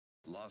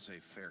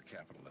laissez-faire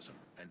capitalism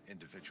and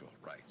individual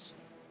rights.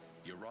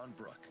 Yaron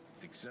Brook,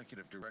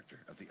 executive director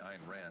of the Ayn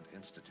Rand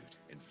Institute,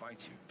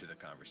 invites you to the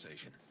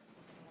conversation.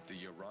 The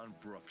Yaron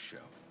Brook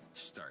Show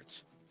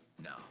starts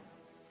now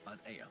on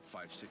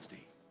AM560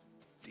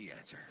 The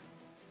Answer.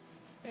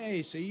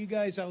 Hey, so you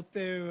guys out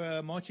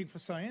there marching for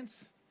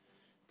science?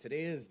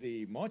 Today is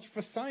the March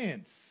for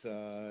Science.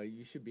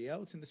 You should be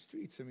out in the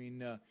streets. I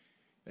mean,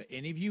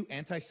 any of you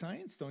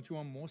anti-science? Don't you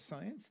want more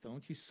science?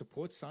 Don't you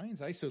support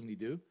science? I certainly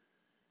do.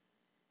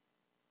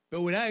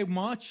 But would I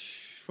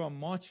march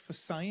for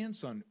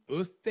Science on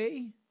Earth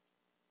Day?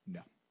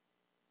 No.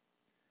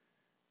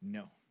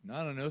 No,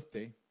 not on Earth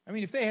Day. I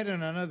mean, if they had it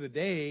on another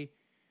day,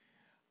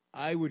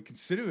 I would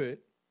consider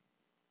it.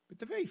 But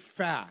the very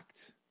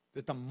fact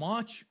that the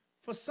March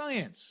for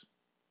Science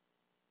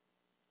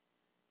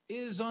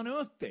is on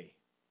Earth Day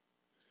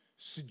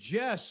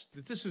suggests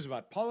that this is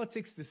about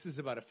politics, this is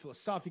about a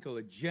philosophical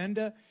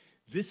agenda,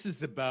 this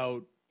is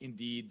about,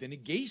 indeed, the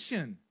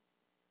negation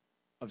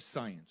of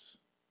science.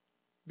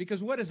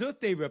 Because what does Earth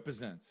Day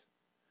represent?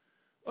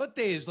 Earth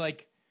Day is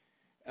like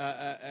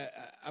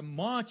a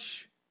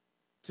march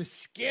to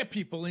scare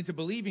people into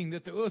believing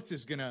that the world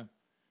is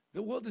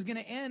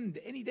gonna end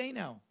any day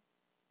now.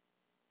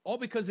 All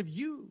because of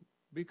you,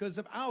 because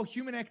of our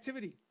human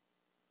activity.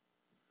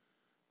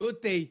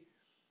 Earth Day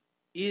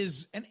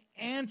is an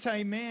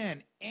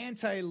anti-man,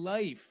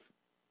 anti-life,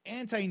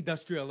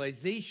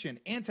 anti-industrialization,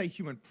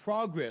 anti-human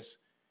progress,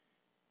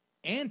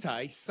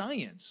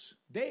 anti-science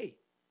day.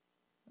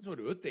 That's what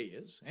Earth Day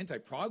is.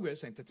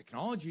 Anti-progress,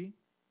 anti-technology.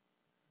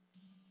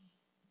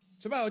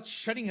 It's about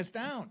shutting us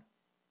down.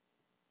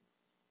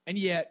 And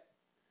yet,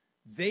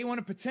 they want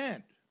to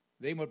pretend.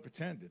 They want to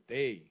pretend that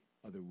they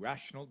are the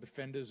rational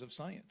defenders of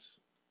science.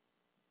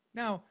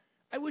 Now,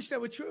 I wish that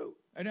were true.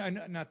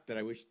 Not that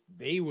I wish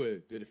they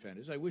were the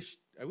defenders. I wish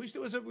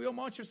there was a real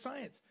march for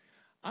science.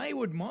 I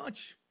would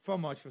march for a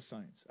march for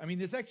science. I mean,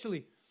 there's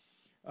actually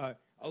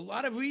a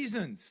lot of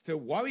reasons to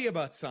worry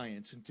about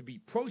science and to be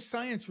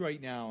pro-science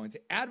right now and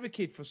to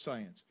advocate for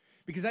science,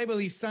 because I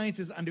believe science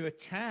is under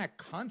attack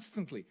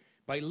constantly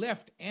by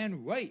left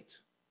and right.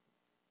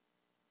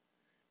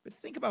 But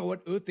think about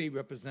what Earth Day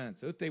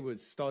represents. Earth Day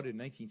was started in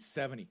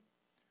 1970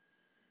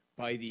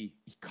 by the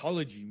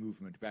ecology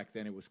movement, back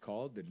then it was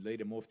called, that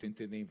later morphed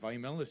into the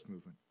environmentalist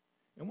movement.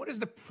 And what is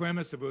the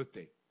premise of Earth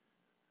Day?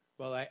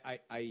 Well,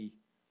 I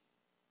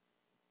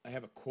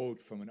have a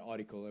quote from an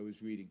article I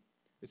was reading.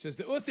 It says,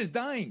 "The Earth is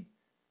dying.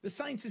 The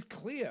science is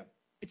clear.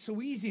 It's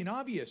so easy and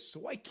obvious.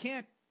 So why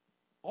can't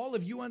all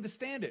of you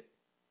understand it?"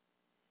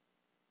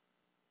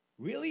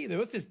 Really? The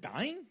Earth is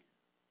dying?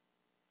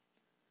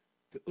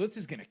 The Earth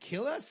is going to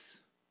kill us?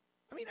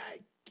 I mean,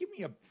 give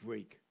me a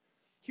break.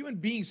 Human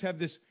beings have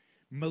this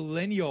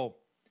millennial,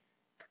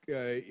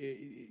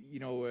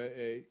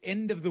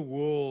 end of the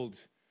world.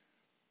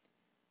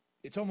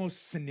 It's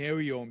almost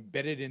scenario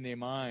embedded in their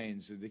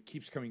minds that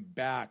keeps coming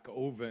back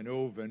over and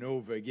over and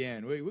over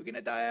again. We're going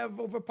to die of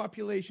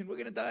overpopulation. We're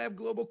going to die of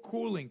global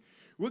cooling.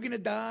 We're going to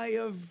die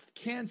of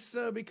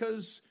cancer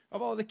because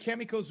of all the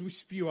chemicals we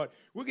spew out.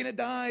 We're going to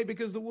die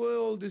because the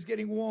world is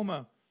getting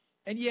warmer.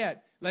 And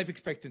yet, life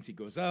expectancy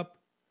goes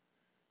up.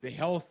 The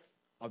health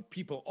of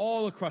people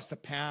all across the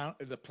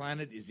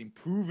planet is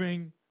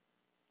improving.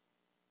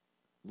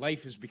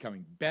 Life is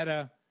becoming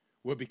better.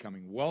 We're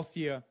becoming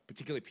wealthier.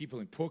 Particularly people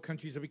in poor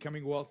countries are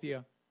becoming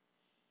wealthier.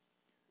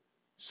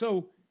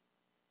 So,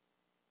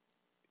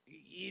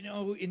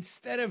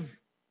 instead of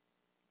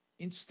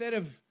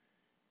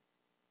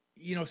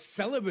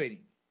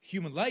celebrating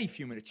human life,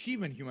 human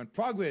achievement, human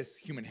progress,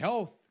 human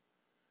health,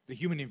 the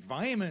human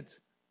environment,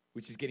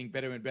 which is getting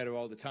better and better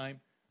all the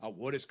time, our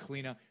water's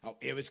cleaner, our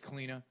air is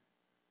cleaner.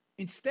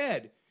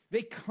 Instead,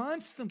 they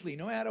constantly,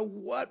 no matter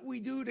what we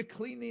do to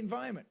clean the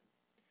environment,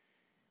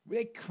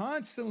 they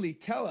constantly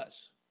tell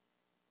us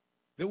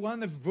that we're on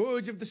the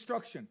verge of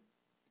destruction,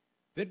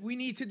 that we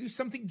need to do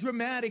something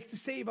dramatic to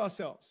save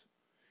ourselves.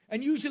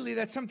 And usually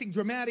that something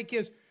dramatic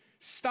is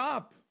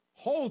stop,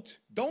 halt,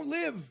 don't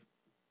live,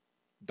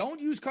 don't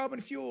use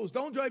carbon fuels,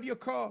 don't drive your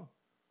car,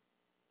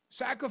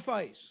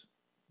 sacrifice,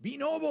 be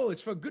noble,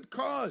 it's for a good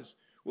cause.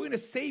 We're going to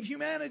save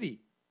humanity.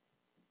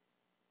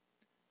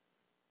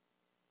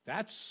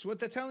 That's what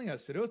they're telling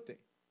us at Earth Day.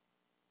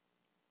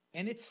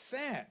 And it's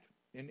sad.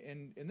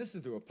 And this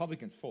is the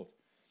Republicans' fault.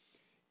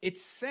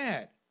 It's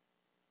sad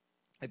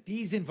that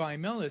these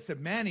environmentalists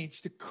have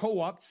managed to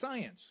co-opt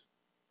science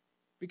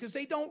because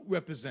they don't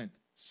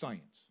represent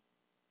science.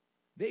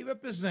 They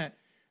represent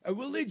a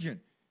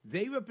religion.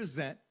 They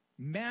represent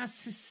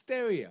mass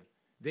hysteria.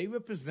 They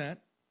represent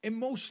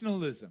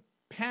emotionalism,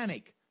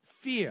 panic,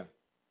 fear.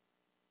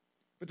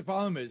 But the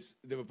problem is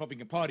the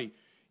Republican Party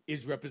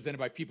is represented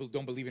by people who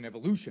don't believe in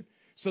evolution.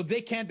 So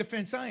they can't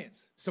defend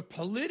science. So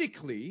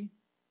politically,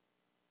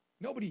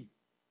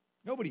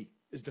 Nobody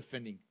is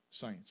defending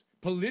science.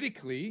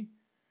 Politically,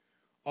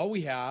 all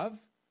we have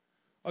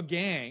are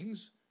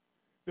gangs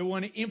that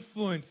want to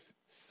influence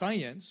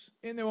science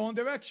in their own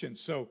direction.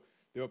 So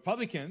the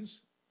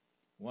Republicans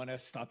want to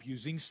stop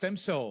using stem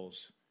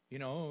cells,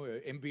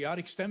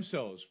 embryonic stem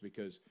cells,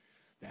 because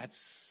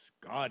That's,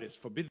 God has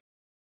forbidden.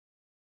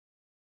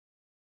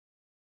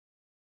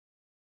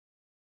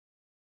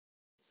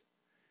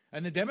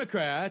 And the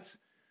Democrats,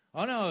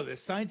 oh no, the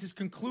science is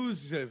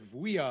conclusive.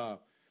 We are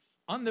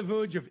on the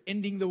verge of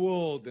ending the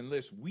world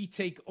unless we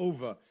take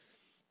over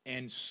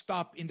and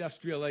stop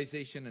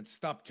industrialization and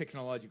stop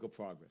technological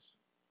progress.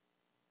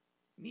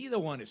 Neither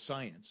one is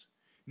science.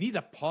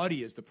 Neither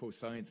party is the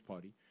pro-science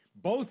party.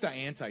 Both are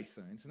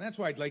anti-science, and that's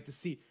why I'd like to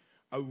see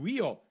a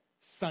real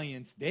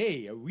science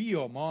day, a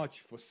real march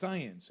for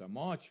science, a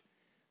march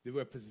that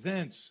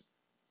represents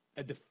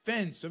a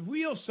defense of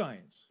real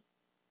science,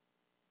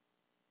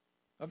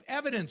 of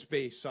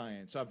evidence-based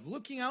science, of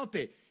looking out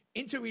there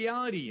into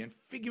reality and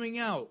figuring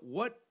out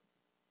what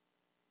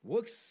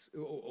works,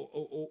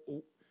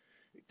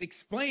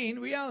 explain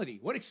reality.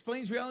 What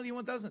explains reality and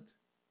what doesn't.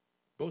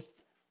 Both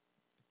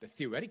the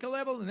theoretical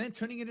level and then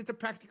turning it into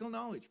practical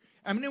knowledge.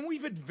 I mean, and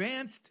we've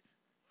advanced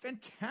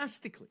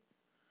fantastically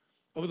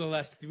over the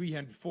last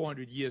 300,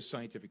 400 years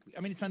scientifically.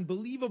 I mean, it's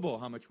unbelievable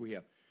how much we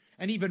have.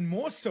 And even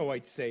more so,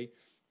 I'd say,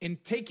 in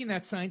taking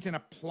that science and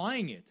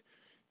applying it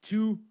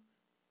to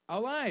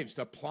our lives,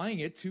 applying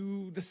it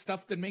to the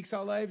stuff that makes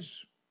our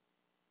lives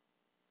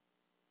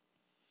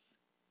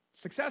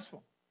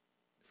successful.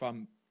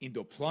 From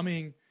indoor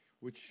plumbing,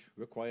 which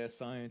requires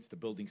science, to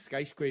building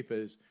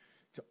skyscrapers,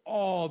 to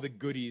all the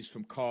goodies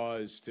from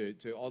cars,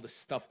 to all the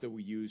stuff that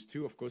we use,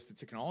 to, of course, the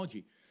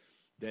technology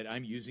that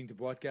I'm using to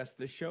broadcast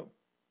this show.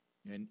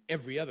 And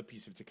every other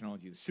piece of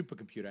technology, the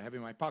supercomputer I have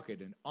in my pocket,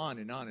 and on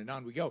and on and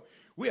on we go.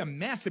 We are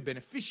massive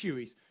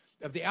beneficiaries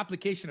of the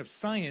application of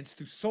science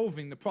to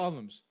solving the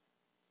problems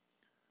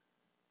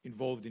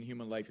involved in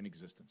human life and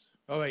existence.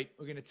 All right,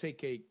 we're going to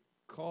take a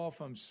call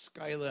from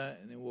Skylar,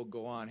 and then we'll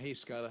go on. Hey,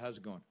 Skylar, how's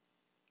it going?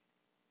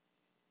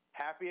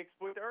 Happy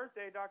Exploit the Earth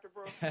Day, Dr.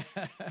 Brook.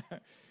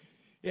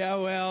 Yeah,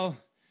 well,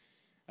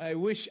 I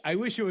wish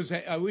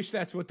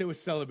that's what they were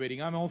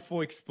celebrating. I'm all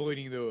for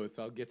exploiting the earth.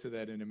 I'll get to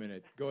that in a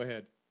minute. Go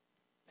ahead.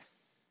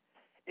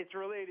 It's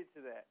related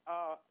to that.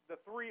 The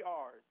 3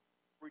 R's: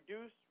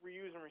 reduce,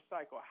 reuse, and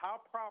recycle.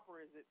 How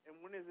proper is it, and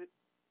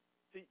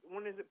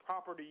when is it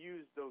proper to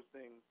use those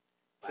things?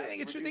 I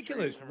think it's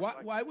ridiculous.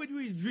 Why would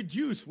we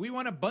reduce? We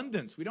want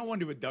abundance. We don't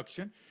want a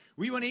reduction.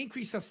 We want to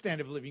increase our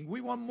standard of living.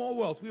 We want more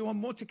wealth. We want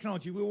more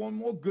technology. We want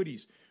more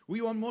goodies. We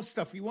want more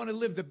stuff. We want to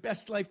live the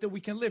best life that we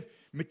can live,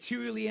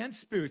 materially and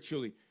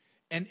spiritually.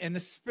 And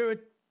the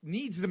spirit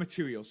needs the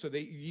material, so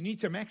you need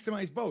to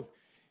maximize both.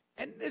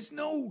 And there's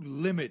no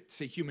limit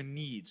to human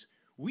needs.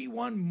 We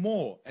want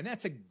more, and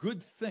that's a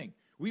good thing.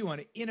 We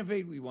want to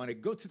innovate. We want to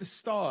go to the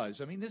stars.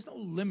 I mean, there's no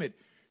limit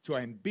to our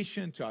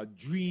ambition, to our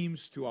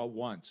dreams, to our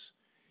wants.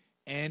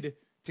 And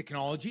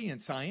technology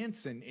and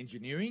science and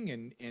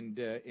engineering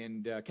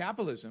and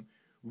capitalism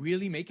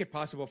really make it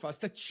possible for us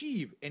to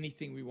achieve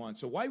anything we want.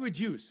 So why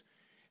reduce?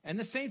 And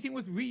the same thing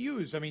with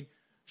reuse. I mean,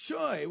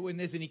 sure, when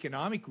there's an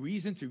economic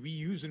reason to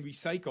reuse and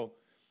recycle,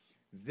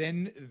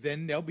 then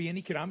there'll be an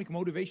economic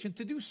motivation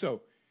to do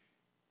so.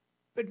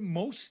 But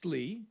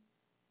mostly,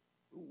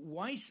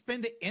 why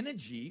spend the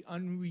energy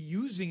on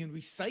reusing and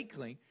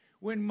recycling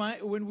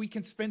when we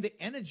can spend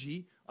the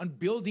energy on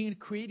building and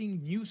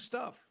creating new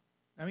stuff?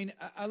 I mean,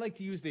 I like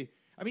to use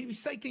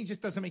recycling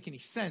just doesn't make any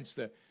sense.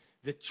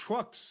 The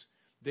trucks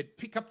that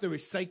pick up the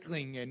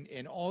recycling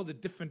and all the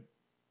different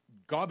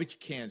garbage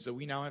cans that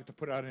we now have to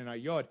put out in our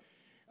yard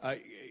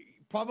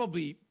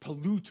probably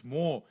pollute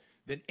more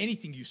than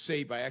anything you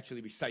save by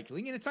actually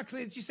recycling. And it's not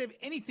clear that you save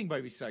anything by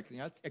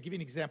recycling. I'll give you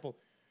an example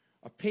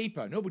of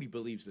paper. Nobody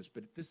believes this,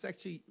 but this is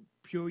actually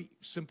pure,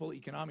 simple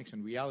economics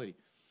and reality.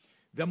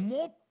 The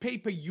more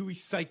paper you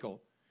recycle,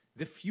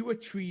 the fewer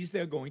trees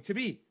there are going to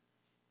be.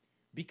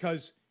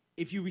 Because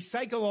if you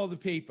recycle all the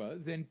paper,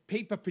 then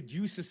paper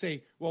producers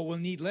say, well, we'll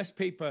need less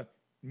paper,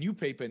 new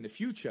paper in the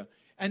future,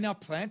 and they'll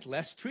plant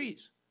less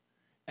trees.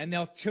 And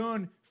they'll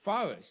turn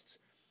forests,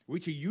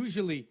 which are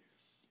usually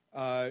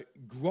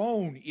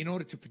grown in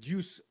order to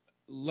produce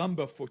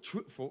lumber for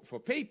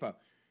paper,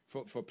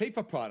 for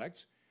paper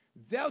products,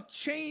 they'll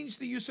change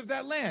the use of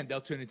that land.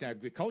 They'll turn it into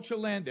agricultural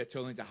land, they'll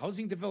turn it into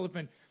housing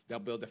development, they'll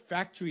build a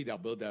factory, they'll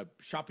build a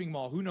shopping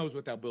mall, who knows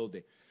what they'll build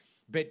there.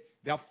 But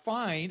they'll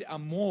find a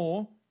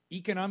more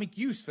economic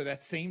use for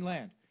that same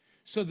land.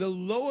 So the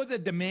lower the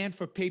demand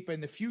for paper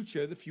in the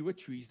future, the fewer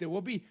trees there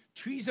will be.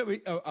 Trees are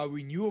a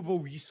renewable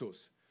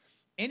resource.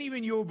 Any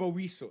renewable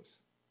resource,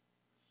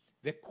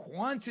 the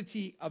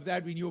quantity of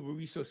that renewable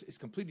resource is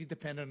completely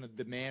dependent on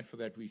the demand for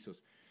that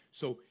resource.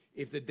 So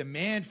if the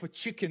demand for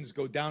chickens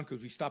go down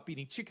because we stop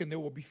eating chicken, there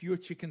will be fewer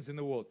chickens in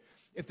the world.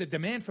 If the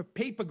demand for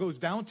paper goes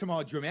down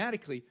tomorrow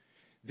dramatically,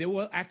 there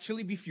will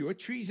actually be fewer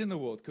trees in the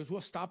world because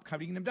we'll stop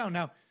cutting them down.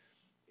 Now,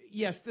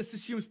 yes, this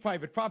assumes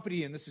private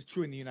property, and this is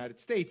true in the United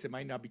States. It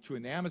might not be true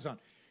in the Amazon,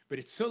 but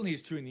it certainly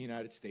is true in the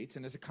United States.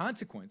 And as a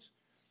consequence,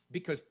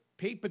 because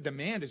paper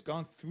demand has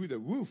gone through the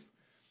roof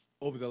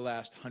over the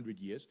last 100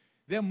 years,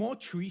 there are more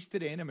trees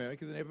today in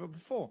America than ever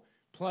before.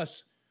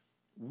 Plus,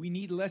 we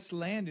need less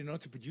land in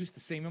order to produce the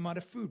same amount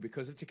of food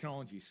because of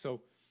technology.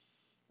 So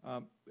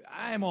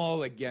I'm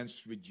all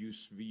against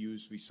reduce,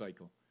 reuse,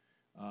 recycle.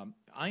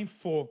 I'm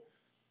for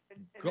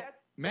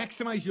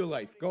maximize your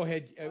life. Go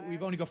ahead.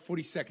 We've only got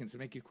 40 seconds to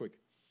make it quick.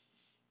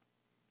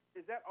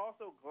 Is that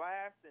also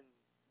glass and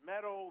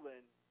metal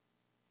and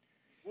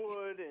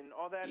wood and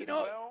all that You as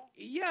know, well?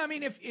 yeah, I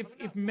mean,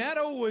 if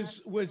metal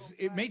was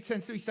it made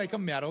sense to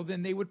recycle metal,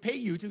 then they would pay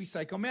you to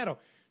recycle metal.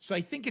 So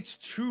I think it's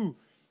true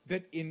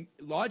that in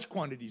large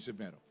quantities of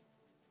metal,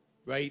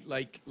 right,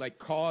 like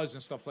cars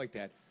and stuff like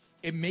that,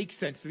 it makes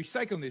sense to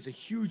recycle. And there's a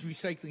huge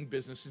recycling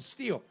business in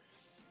steel.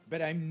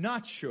 But I'm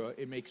not sure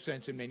it makes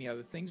sense in many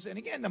other things. And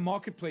again, the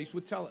marketplace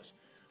would tell us.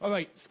 All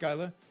right,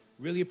 Skylar,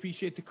 really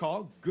appreciate the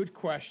call. Good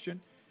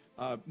question.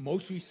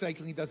 Most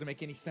recycling doesn't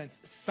make any sense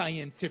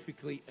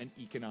scientifically and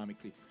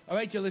economically. All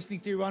right, you're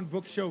listening to Yaron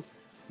Brook Show.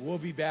 We'll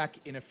be back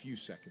in a few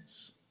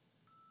seconds.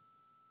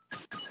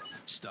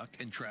 Stuck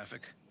in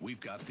traffic?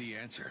 We've got the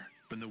answer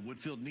from the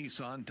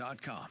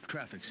WoodfieldNissan.com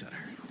Traffic Center.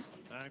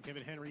 I'm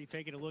Kevin Henry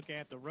taking a look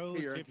at the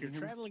roads. If you're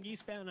traveling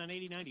eastbound on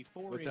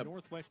 8094 in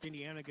northwest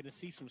Indiana, going to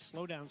see some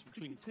slowdowns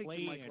between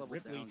Clay and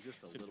Ripley.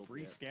 Some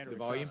debris scattered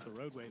across the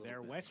roadway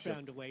there.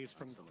 Westbound delays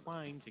from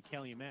Klein to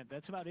Calumet.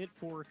 That's about it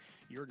for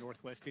your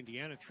northwest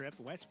Indiana trip.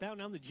 Westbound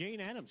on the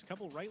Jane Addams.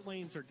 Couple right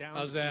lanes are down.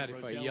 How's that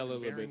if I yell a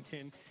little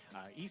bit?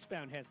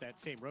 Eastbound has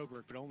that same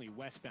roadwork, but only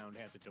westbound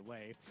has a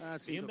delay.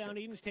 The inbound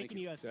Eden's taking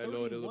you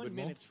 31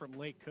 minutes from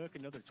Lake Cook,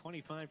 another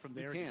 25 from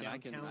there to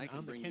downtown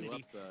on the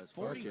Kennedy.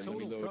 40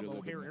 total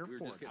from O'Hare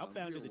Airport.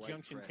 Outbound to the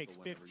junction takes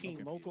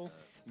 15 local,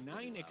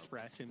 9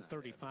 express, and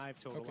 35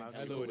 total out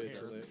to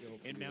O'Hare.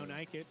 Inbound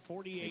Ike at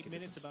 48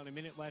 minutes, about a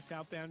minute less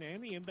outbound,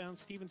 and the inbound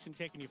Stevenson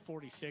taking you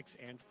 46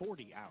 and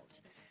 40 out.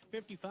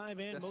 55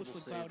 and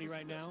mostly cloudy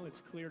right now. It's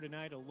clear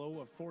tonight, a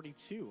low of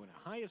 42 and a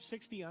high of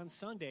 60 on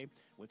Sunday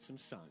with some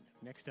sun.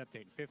 Next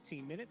update in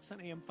 15 minutes on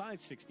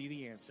AM560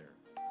 The Answer.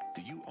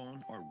 Do you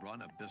own or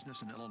run a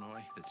business in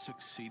Illinois that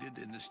succeeded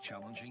in this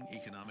challenging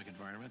economic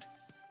environment?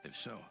 If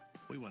so,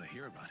 we want to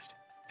hear about it.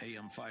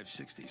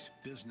 AM560's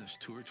Business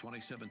Tour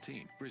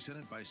 2017,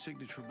 presented by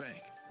Signature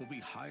Bank, will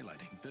be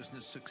highlighting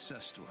business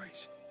success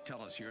stories.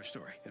 Tell us your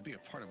story and be a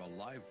part of a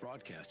live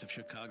broadcast of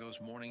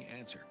Chicago's Morning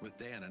Answer with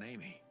Dan and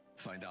Amy.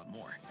 Find out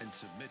more and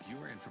submit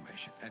your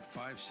information at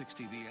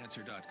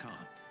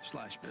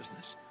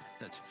 560theanswer.com/business.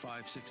 That's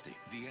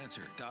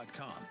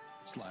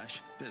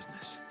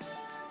 560theanswer.com/business.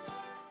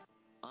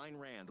 Ayn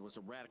Rand was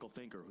a radical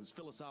thinker whose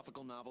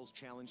philosophical novels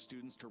challenged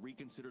students to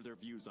reconsider their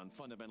views on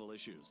fundamental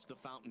issues. The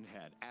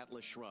Fountainhead,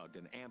 Atlas Shrugged,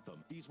 and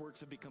Anthem. These works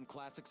have become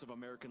classics of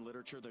American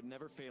literature that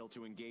never fail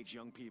to engage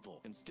young people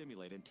and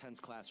stimulate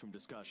intense classroom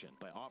discussion.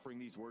 By offering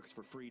these works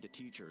for free to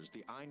teachers,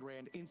 the Ayn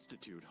Rand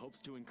Institute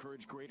hopes to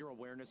encourage greater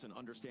awareness and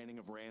understanding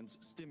of Rand's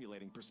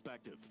stimulating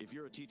perspective. If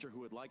you're a teacher who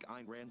would like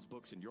Ayn Rand's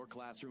books in your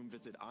classroom,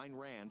 visit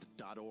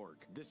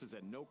AynRand.org. This is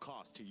at no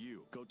cost to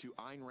you. Go to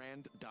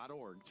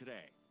AynRand.org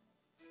today.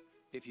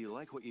 If you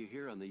like what you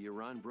hear on the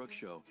Yaron Brook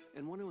Show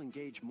and want to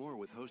engage more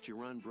with host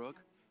Yaron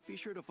Brook, be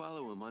sure to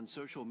follow him on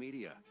social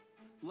media.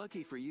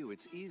 Lucky for you,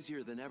 it's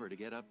easier than ever to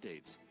get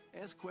updates,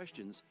 ask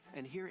questions,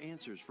 and hear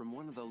answers from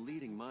one of the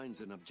leading minds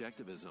in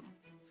objectivism.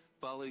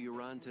 Follow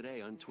Yaron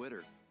today on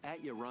Twitter,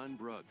 @Yaron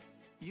Brook,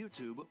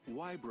 YouTube,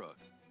 YBrook.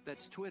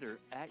 That's Twitter,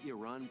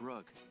 @Yaron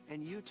Brook,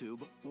 and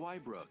YouTube,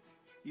 YBrook.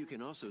 You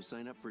can also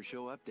sign up for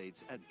show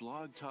updates at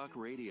Blog Talk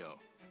Radio.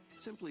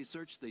 Simply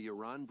search the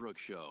Yaron Brook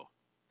Show.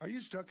 Are you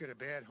stuck in a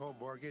bad home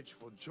mortgage?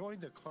 Well, join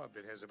the club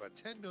that has about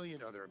 10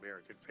 million other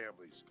American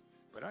families.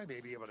 But I may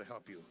be able to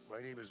help you.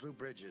 My name is Lou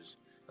Bridges.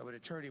 I'm an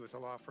attorney with the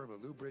law firm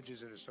of Lou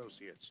Bridges and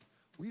Associates.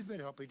 We've been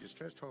helping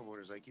distressed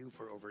homeowners like you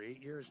for over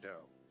 8 years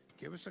now.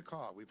 Give us a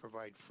call. We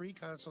provide free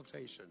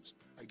consultations.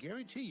 I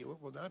guarantee you it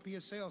will not be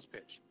a sales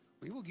pitch.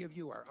 We will give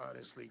you our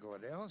honest legal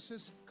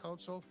analysis,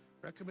 counsel,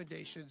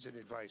 recommendations, and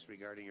advice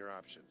regarding your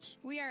options.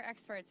 We are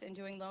experts in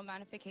doing loan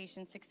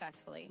modifications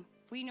successfully.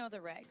 We know the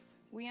regs.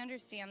 We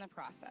understand the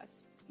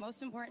process.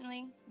 Most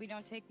importantly, we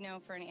don't take no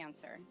for an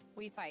answer.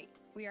 We fight.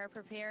 We are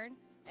prepared,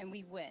 and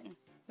we win.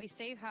 We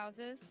save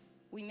houses.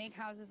 We make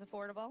houses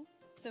affordable.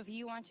 So if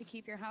you want to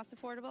keep your house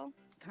affordable,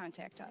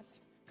 contact us.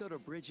 Go to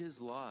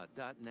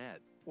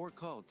bridgeslaw.net or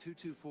call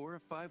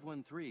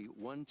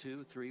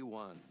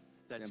 224-513-1231.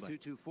 That's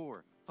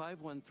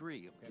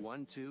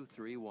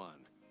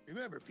 224-513-1231.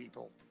 Remember,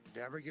 people,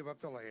 never give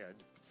up the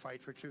land.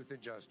 Fight for truth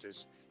and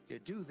justice. You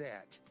do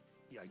that,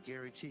 I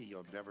guarantee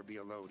you'll never be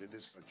alone in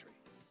this country.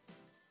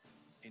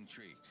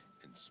 Intrigued,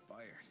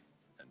 inspired,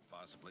 and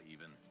possibly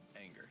even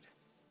angered.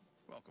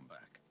 Welcome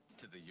back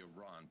to the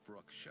Yaron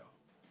Brook Show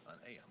on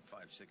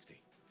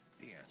AM560.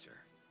 The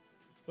Answer.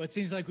 Well, it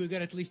seems like we've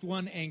got at least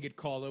one angered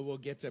caller. We'll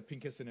get to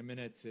Pincus in a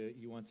minute.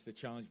 He wants to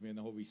challenge me on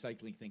the whole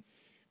recycling thing.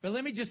 But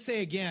let me just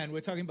say again, we're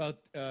talking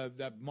about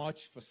the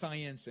March for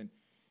Science and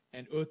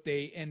Earth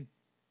Day. And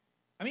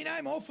I mean,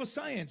 I'm all for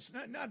science.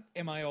 Not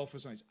am I all for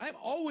science. I'm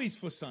always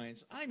for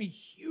science. I'm a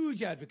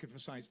huge advocate for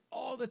science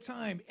all the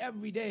time,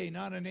 every day,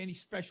 not on any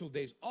special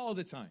days, all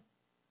the time.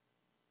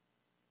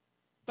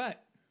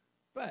 But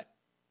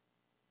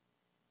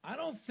I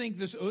don't think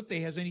this Earth Day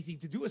has anything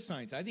to do with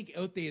science. I think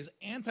Earth Day is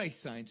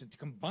anti-science, and to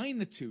combine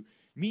the two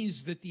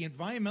means that the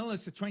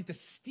environmentalists are trying to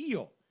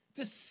steal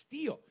to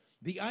steal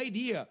the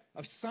idea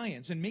of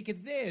science and make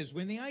it theirs,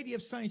 when the idea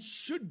of science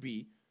should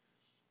be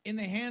in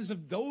the hands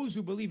of those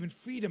who believe in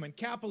freedom and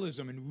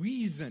capitalism and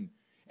reason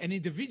and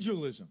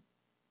individualism.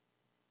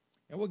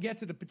 And we'll get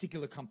to the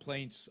particular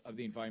complaints of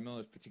the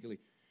environmentalists, particularly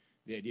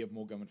the idea of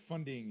more government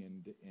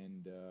funding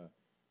and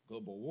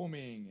global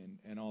warming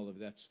and all of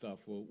that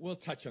stuff. We'll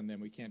touch on them.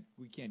 We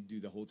can't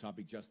do the whole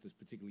topic justice,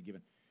 particularly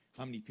given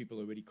how many people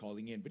are already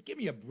calling in. But give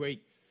me a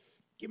break.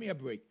 Give me a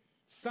break.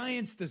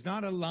 Science does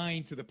not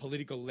align to the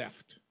political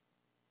left.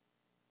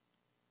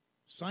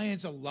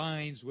 Science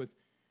aligns with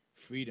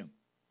freedom,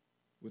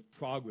 with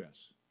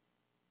progress.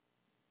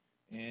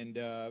 And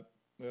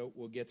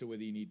we'll get to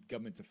whether you need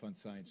government to fund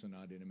science or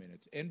not in a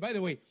minute. And by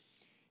the way,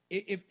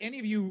 if any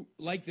of you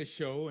like this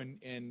show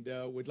and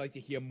would like to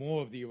hear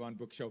more of the Yaron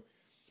Brook Show,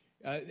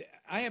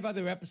 I have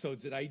other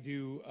episodes that I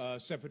do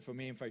separate from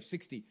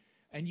AM560,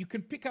 and you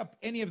can pick up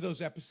any of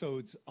those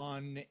episodes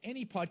on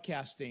any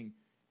podcasting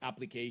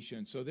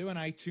application. So they're on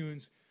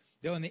iTunes,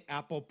 they're on the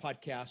Apple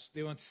Podcast,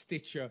 they're on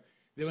Stitcher,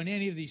 they're on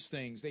any of these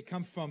things. They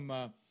come from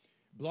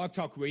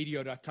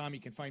blogtalkradio.com. You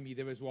can find me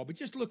there as well. But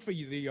just look for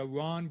the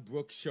Yaron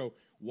Brook Show,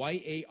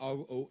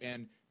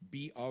 YARON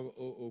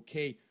BROOK.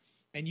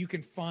 And you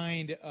can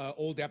find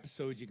old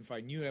episodes. You can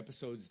find new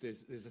episodes.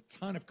 There's a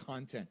ton of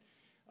content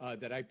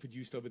that I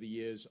produced over the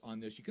years on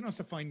this. You can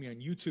also find me on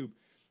YouTube.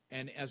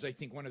 And as I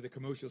think one of the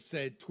commercials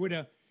said,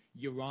 Twitter,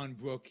 Yaron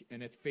Brook,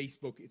 and at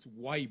Facebook, it's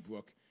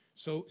YBrook.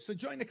 So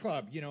join the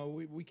club. You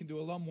know, we can do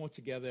a lot more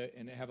together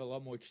and have a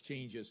lot more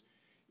exchanges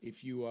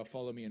if you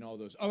follow me in all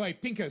those. All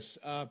right, Pincus,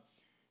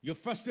 you're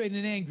frustrated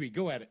and angry.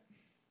 Go at it.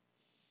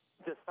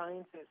 The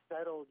science is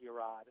settled,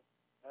 Yaron.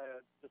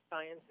 The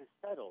science is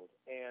settled,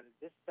 and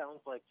this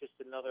sounds like just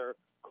another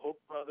Koch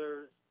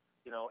brothers,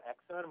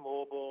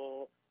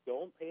 ExxonMobil.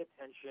 Don't pay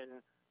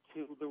attention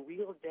to the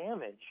real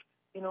damage.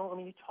 You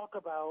talk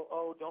about,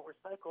 don't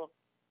recycle.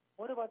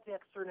 What about the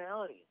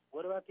externalities?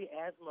 What about the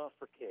asthma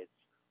for kids?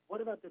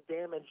 What about the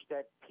damage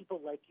that people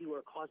like you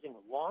are causing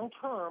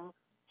long-term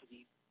to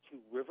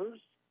rivers,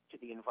 to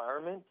the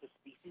environment, to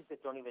species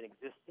that don't even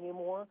exist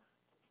anymore,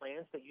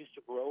 plants that used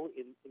to grow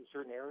in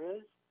certain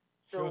areas?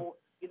 So, sure.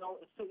 It's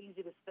so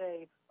easy to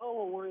say,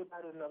 we'll worry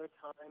about it another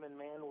time and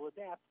man will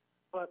adapt.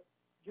 But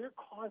you're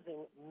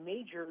causing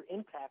major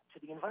impact to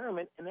the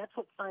environment, and that's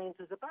what science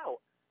is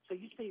about. So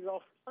you say you're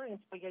all for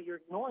science, but yet you're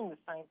ignoring the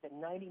science that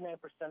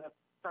 99% of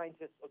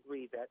scientists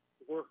agree that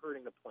we're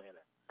hurting the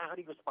planet. How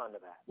do you respond to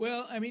that?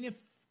 Well,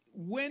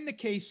 when the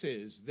case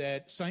is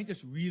that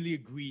scientists really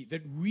agree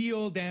that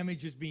real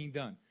damage is being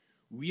done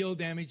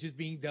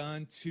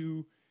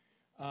to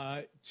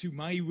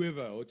my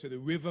river or to the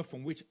river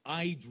from which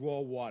I draw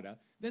water,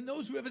 then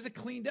those rivers are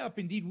cleaned up.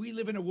 Indeed, we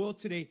live in a world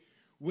today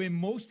where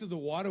most of the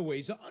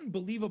waterways are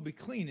unbelievably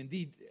clean,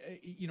 indeed,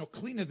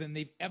 cleaner than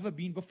they've ever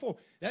been before.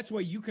 That's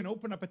why you can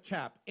open up a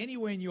tap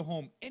anywhere in your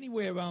home,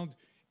 anywhere around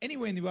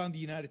the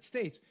United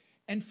States,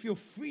 and feel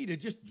free to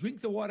just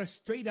drink the water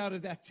straight out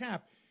of that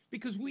tap,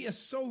 because we are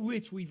so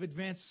rich, we've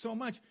advanced so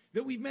much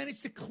that we've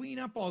managed to clean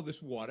up all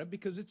this water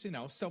because it's in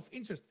our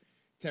self-interest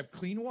to have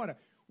clean water.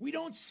 We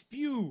don't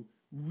spew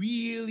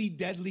really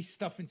deadly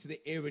stuff into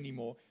the air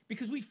anymore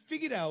because we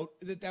figured out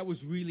that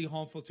was really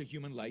harmful to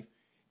human life,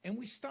 and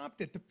we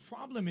stopped it. The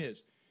problem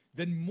is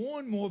that more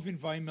and more of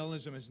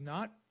environmentalism is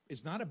not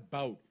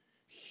about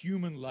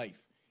human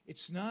life.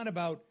 It's not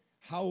about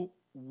how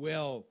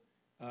well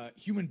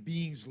human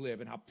beings live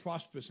and how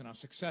prosperous and how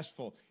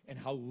successful and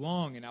how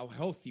long and how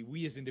healthy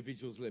we as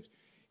individuals live.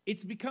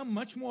 It's become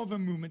much more of a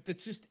movement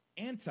that's just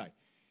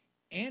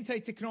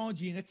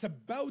anti-technology, and it's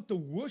about the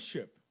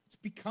worship. It's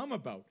become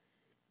about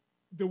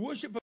the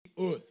worship of the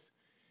earth,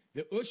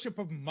 the worship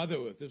of Mother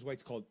Earth. That's why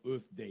it's called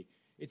Earth Day.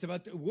 It's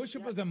about the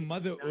worship of the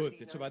Mother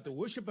Earth. It's about the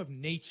worship of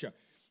nature,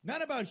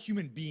 not about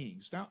human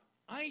beings. Now,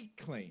 I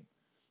claim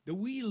that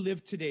we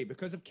live today,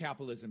 because of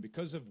capitalism,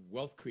 because of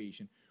wealth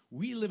creation,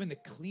 we live in the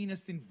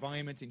cleanest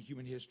environment in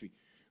human history.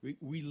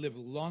 We live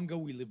longer,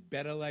 we live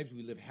better lives,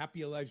 we live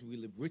happier lives, we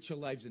live richer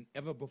lives than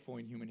ever before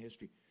in human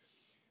history.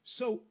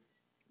 So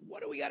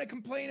what do we got to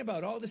complain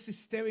about? All this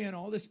hysteria and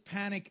all this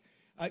panic.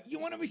 You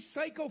want to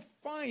recycle?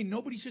 Fine.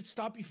 Nobody should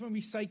stop you from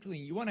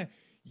recycling. You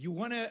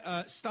want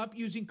to stop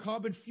using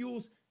carbon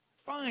fuels?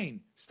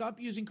 Fine.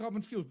 Stop using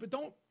carbon fuels. But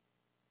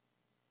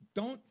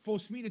don't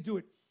force me to do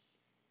it.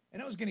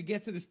 And I was going to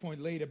get to this point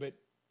later, but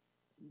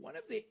one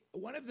of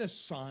the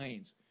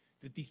signs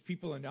that these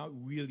people are not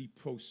really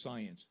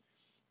pro-science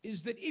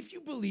is that if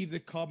you believe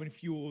that carbon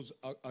fuels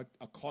are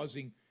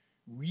causing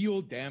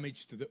real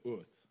damage to the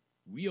earth,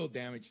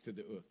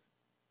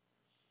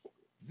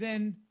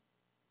 then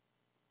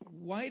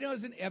why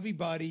doesn't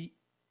everybody,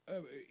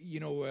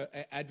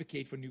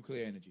 advocate for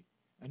nuclear energy?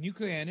 And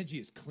nuclear energy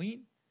is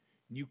clean.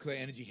 Nuclear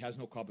energy has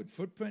no carbon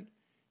footprint.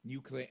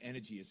 Nuclear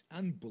energy is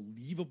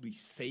unbelievably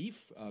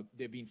safe.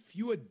 There have been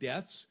fewer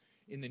deaths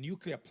in the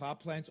nuclear power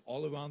plants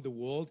all around the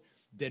world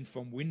than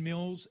from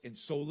windmills and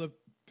solar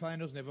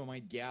panels, never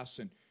mind gas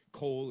and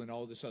coal and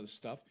all this other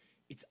stuff.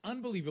 It's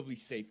unbelievably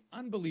safe,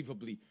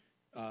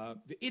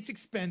 it's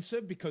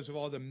expensive because of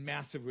all the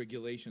massive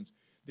regulations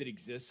that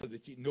exists so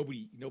that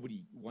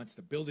nobody wants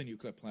to build a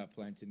nuclear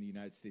plant in the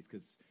United States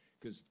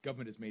because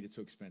government has made it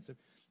so expensive.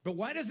 But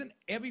why doesn't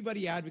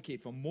everybody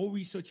advocate for more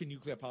research in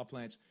nuclear power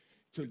plants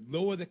to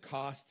lower the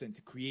costs and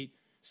to create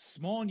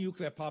small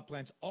nuclear power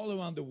plants all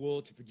around the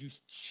world to produce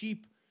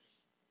cheap,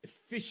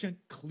 efficient,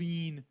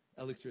 clean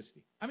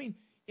electricity? I mean,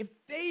 if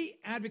they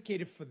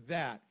advocated for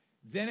that,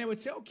 then I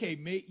would say, okay,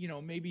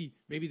 maybe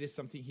there's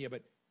something here,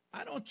 but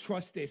I don't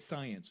trust their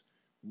science.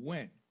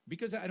 When?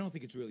 Because I don't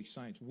think it's really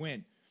science.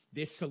 When?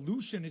 Their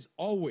solution is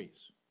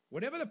always,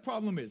 whatever the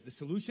problem is, the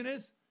solution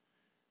is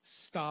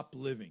stop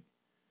living,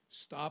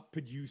 stop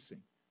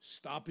producing,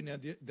 stop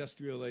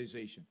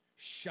industrialization,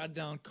 shut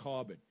down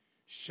carbon,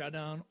 shut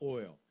down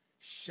oil,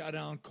 shut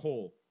down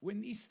coal,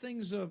 when these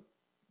things are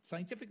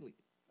scientifically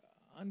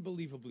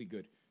unbelievably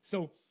good.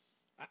 So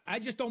I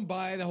just don't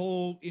buy the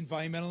whole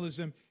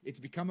environmentalism. It's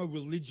become a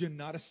religion,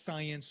 not a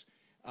science.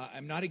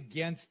 I'm not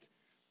against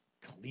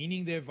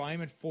cleaning the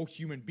environment for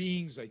human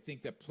beings. I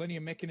think there are plenty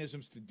of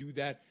mechanisms to do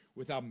that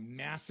without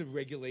massive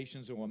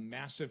regulations or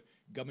massive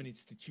government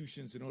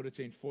institutions in order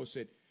to enforce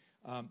it.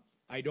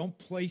 I don't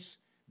place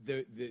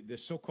the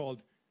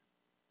so-called,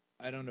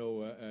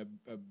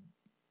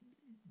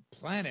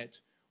 planet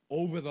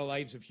over the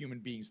lives of human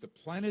beings. The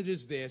planet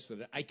is there so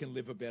that I can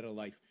live a better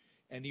life.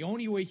 And the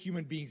only way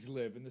human beings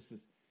live, and this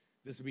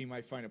will be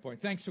my final point.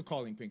 Thanks for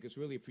calling, Pincus.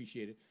 Really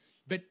appreciate it.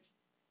 But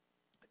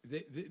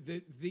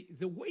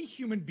the way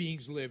human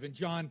beings live, and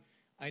John,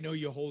 I know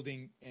you're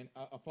holding, and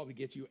I'll probably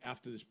get to you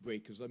after this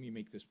break, because let me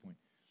make this point.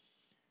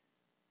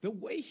 The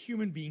way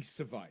human beings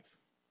survive,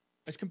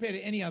 as compared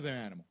to any other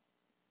animal,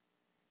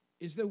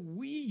 is that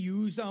we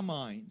use our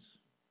minds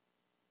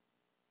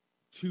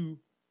to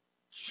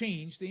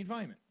change the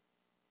environment.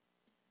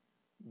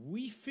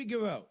 We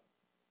figure out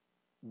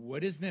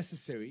what is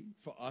necessary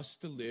for us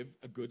to live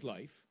a good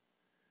life,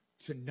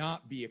 to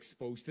not be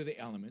exposed to the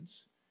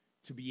elements,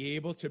 to be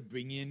able to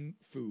bring in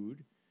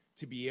food,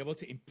 to be able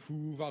to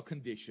improve our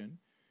condition,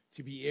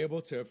 to be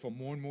able to, for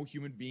more and more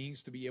human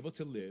beings, to be able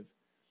to live.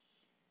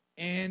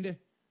 And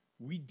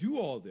we do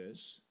all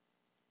this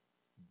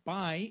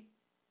by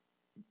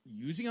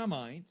using our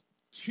mind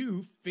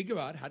to figure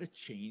out how to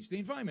change the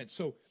environment.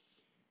 So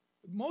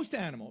most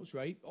animals,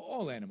 right,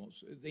 all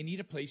animals, they need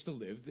a place to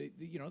live.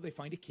 They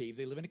find a cave,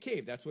 they live in a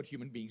cave. That's what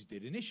human beings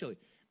did initially.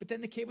 But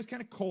then the cave was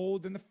kind of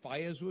cold and the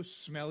fires were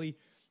smelly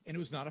and it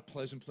was not a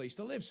pleasant place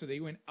to live. So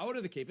they went out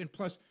of the cave. And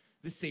plus,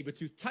 the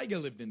saber-toothed tiger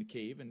lived in the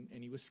cave and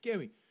he was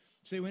scary.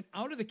 So they went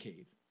out of the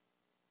cave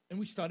and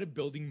we started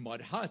building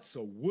mud huts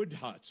or wood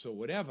huts or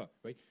whatever,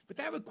 right? But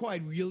that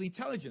required real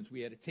intelligence.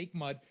 We had to take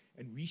mud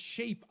and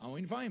reshape our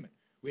environment.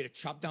 We had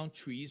to chop down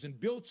trees and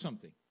build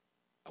something.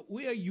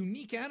 We're a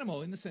unique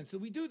animal in the sense that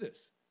we do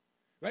this,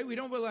 right? We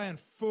don't rely on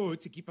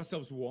food to keep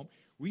ourselves warm.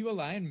 We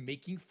rely on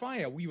making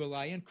fire. We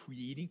rely on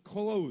creating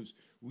clothes.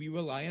 We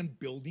rely on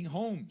building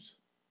homes.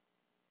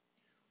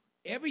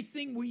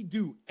 Everything we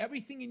do,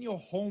 everything in your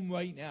home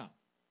right now,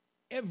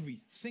 every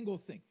single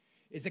thing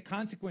is a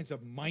consequence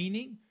of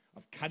mining,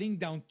 of cutting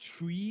down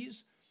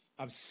trees,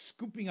 of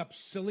scooping up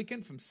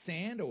silicon from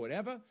sand or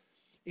whatever.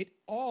 It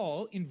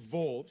all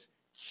involves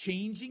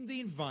changing the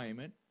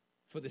environment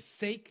for the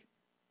sake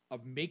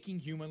of making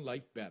human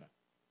life better.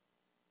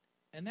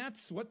 And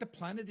that's what the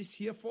planet is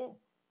here for.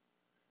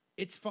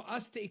 It's for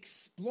us to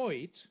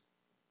exploit,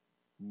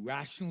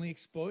 rationally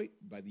exploit,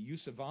 by the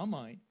use of our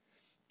mind,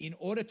 in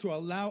order to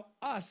allow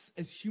us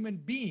as human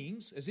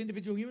beings, as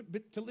individual humans,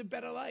 to live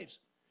better lives.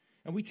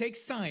 And we take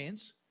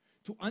science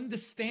to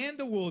understand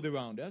the world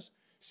around us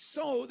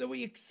so that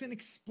we can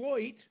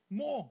exploit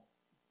more.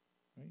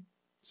 Right?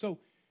 So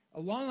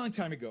a long, long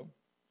time ago,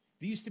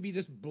 there used to be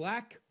this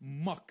black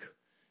muck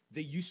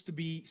that used to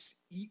be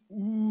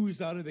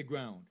ooze out of the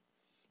ground.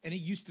 And it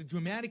used to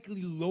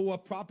dramatically lower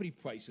property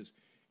prices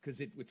because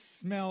it would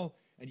smell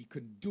and you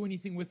couldn't do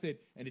anything with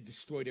it, and it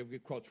destroyed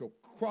agricultural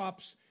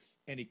crops,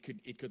 and it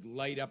could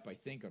light up, I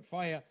think, on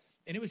fire.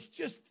 And it was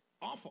just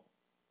awful.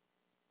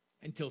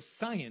 Until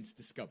science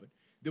discovered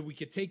that we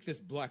could take this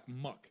black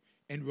muck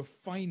and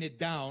refine it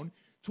down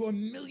to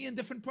 1 million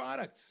different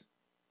products.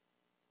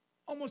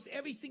 Almost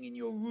everything in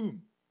your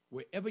room,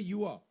 wherever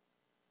you are,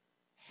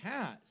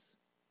 has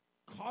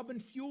carbon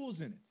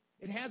fuels in it.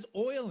 It has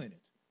oil in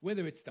it,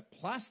 whether it's the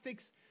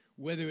plastics,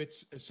 whether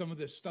it's some of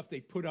the stuff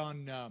they put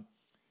on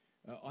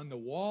the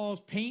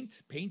walls.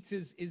 Paint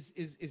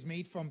is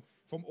made from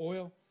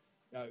oil.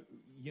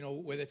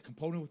 Whether it's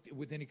component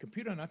within a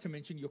computer, not to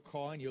mention your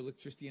car and your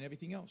electricity and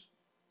everything else.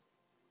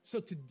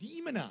 So to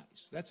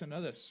demonize, that's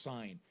another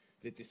sign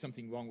that there's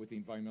something wrong with the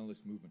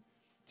environmentalist movement.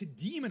 To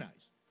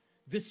demonize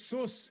this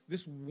source,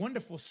 this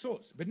wonderful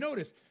source. But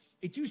notice,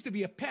 it used to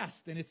be a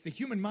pest, and it's the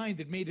human mind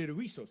that made it a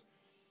resource.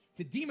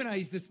 To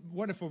demonize this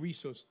wonderful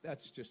resource,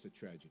 that's just a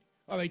tragedy.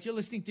 All right, you're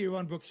listening to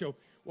Yaron Brook Show.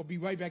 We'll be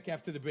right back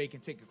after the break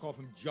and take a call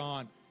from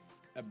John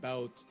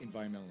about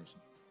environmentalism.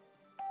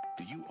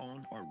 Do you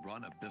own or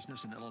run a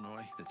business in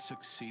Illinois that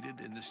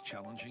succeeded in this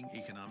challenging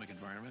economic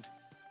environment?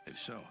 If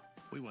so,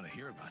 we want to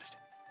hear about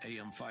it.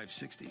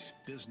 AM560's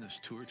Business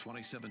Tour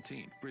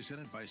 2017,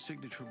 presented by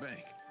Signature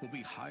Bank, will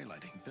be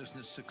highlighting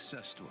business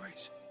success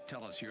stories.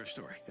 Tell us your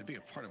story and be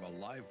a part of a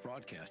live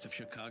broadcast of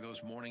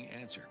Chicago's Morning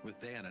Answer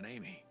with Dan and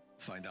Amy.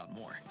 Find out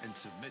more and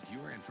submit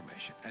your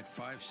information at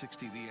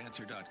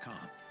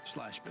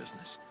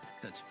 560theanswer.com/business.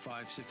 That's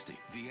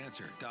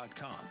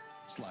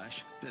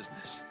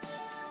 560theanswer.com/business.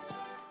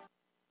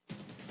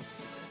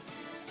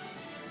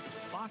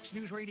 Fox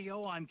News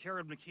Radio, I'm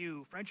Karen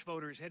McHugh. French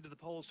voters head to the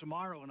polls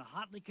tomorrow in a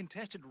hotly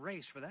contested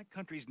race for that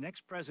country's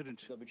next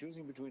president. They'll be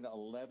choosing between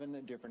 11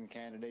 different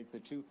candidates. The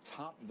two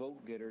top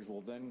vote getters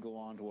will then go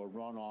on to a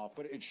runoff.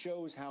 But it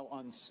shows how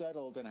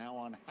unsettled and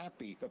how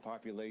unhappy the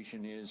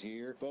population is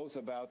here, both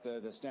about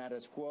the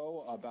status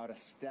quo, about a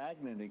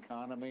stagnant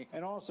economy,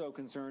 and also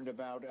concerned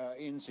about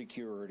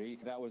insecurity.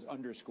 That was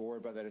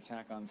underscored by that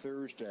attack on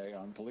Thursday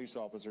on police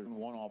officers.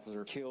 One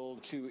officer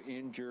killed, 2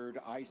 injured,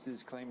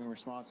 ISIS claiming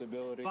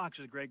responsibility.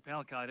 Fox's Greg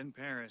Palcott in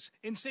Paris.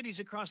 In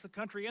cities across the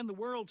country and the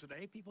world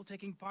today, people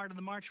taking part in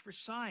the March for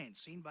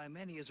Science, seen by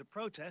many as a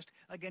protest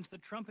against the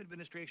Trump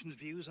administration's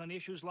views on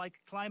issues like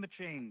climate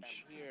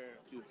change. I'm here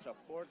to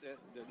support the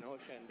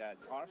notion that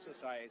our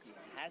society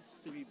has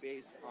to be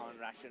based on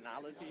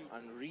rationality,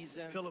 on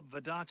reason. Philip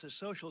Vedat's a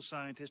social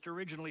scientist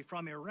originally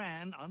from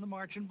Iran on the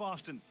march in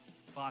Boston.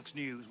 Fox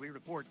News, we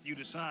report, you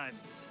decide.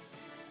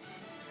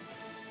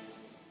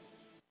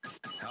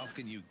 How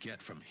can you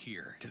get from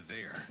here to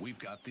there? We've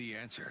got the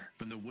answer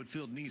from the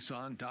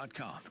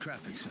WoodfieldNissan.com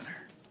Traffic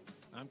Center.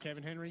 I'm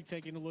Kevin Henry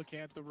taking a look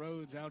at the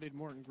roads out in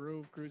Morton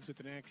Grove. Crews with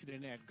an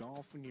accident at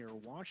Golf near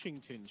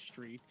Washington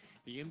Street.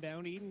 The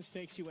inbound Edens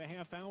takes you a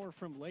half hour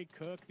from Lake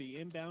Cook. The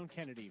inbound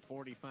Kennedy,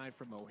 45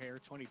 from O'Hare,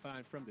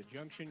 25 from the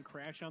junction.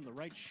 Crash on the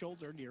right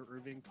shoulder near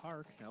Irving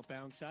Park.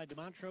 Outbound side to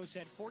Montrose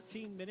at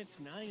 14 minutes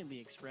 9 in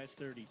the Express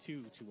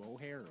 32 to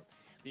O'Hare.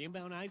 The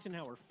inbound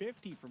Eisenhower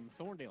 50 from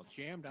Thorndale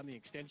jammed on the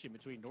extension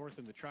between North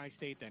and the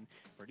Tri-State, then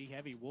pretty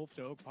heavy Wolf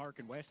to Oak Park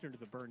and Western to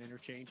the Byrne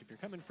interchange. If you're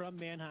coming from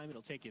Manheim,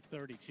 it'll take you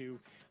 32,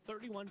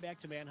 31 back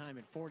to Manheim,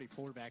 and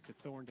 44 back to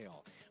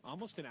Thorndale.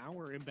 Almost an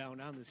hour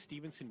inbound on the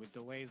Stevenson with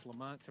delays.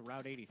 Lamont to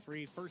Route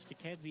 83, first to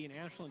Kedzie and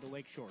Ashland to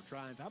Lakeshore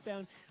Drive.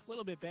 Outbound a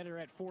little bit better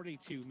at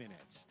 42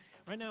 minutes.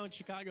 Right now in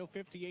Chicago,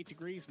 58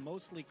 degrees,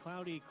 mostly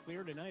cloudy,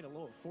 clear tonight, a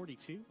low of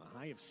 42, a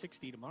high of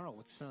 60 tomorrow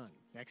with sun.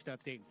 Next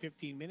update in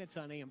 15 minutes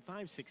on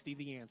AM560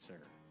 The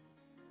Answer.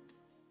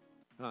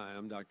 Hi,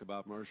 I'm Dr.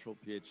 Bob Marshall,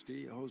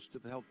 PhD, host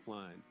of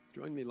Healthline.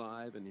 Join me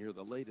live and hear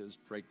the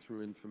latest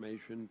breakthrough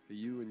information for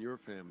you and your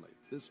family.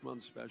 This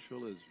month's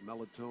special is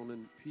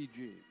Melatonin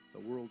PG, the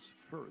world's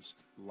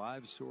first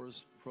live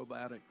source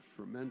probiotic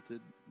fermented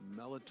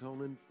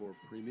melatonin for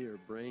premier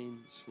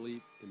brain,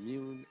 sleep,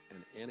 immune,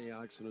 and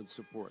antioxidant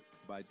support.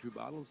 Buy 2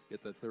 bottles,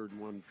 get the third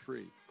one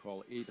free.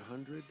 Call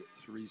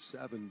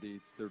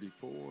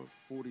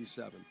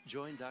 800-370-3447.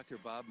 Join Dr.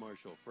 Bob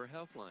Marshall for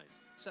Healthline,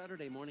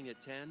 Saturday morning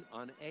at 10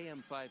 on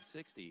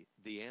AM560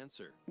 The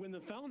Answer. When The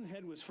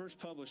Fountainhead was first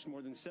published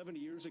more than 70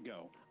 years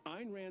ago,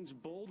 Ayn Rand's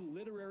bold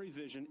literary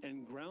vision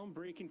and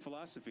groundbreaking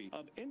philosophy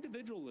of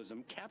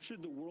individualism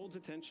captured the world's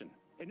attention.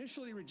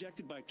 Initially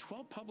rejected by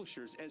 12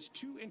 publishers as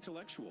too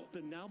intellectual,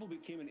 the novel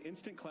became an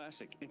instant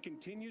classic and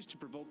continues to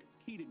provoke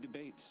heated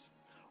debates.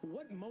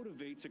 What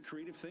motivates a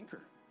creative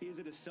thinker? Is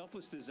it a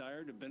selfless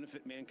desire to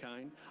benefit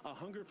mankind, a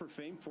hunger for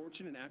fame,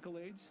 fortune, and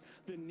accolades,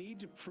 the need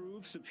to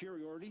prove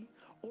superiority,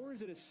 or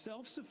is it a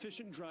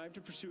self-sufficient drive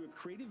to pursue a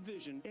creative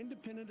vision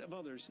independent of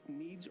others'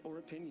 needs or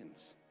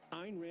opinions?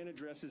 Ayn Rand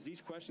addresses these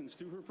questions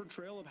through her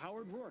portrayal of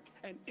Howard Rourke,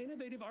 an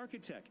innovative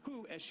architect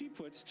who, as she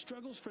puts,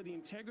 struggles for the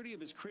integrity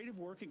of his creative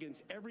work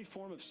against every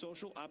form of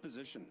social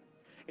opposition.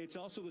 It's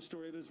also the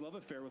story of his love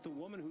affair with a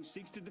woman who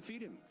seeks to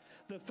defeat him.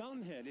 The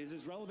Fountainhead is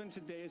as relevant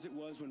today as it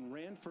was when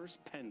Rand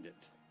first penned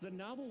it. The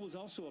novel was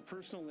also a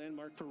personal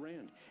landmark for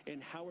Rand. In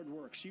Howard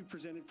Rourke, she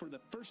presented for the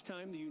first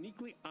time the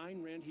uniquely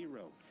Ayn Rand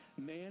hero,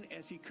 man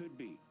as he could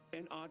be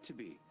and ought to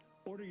be.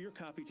 Order your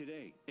copy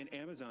today at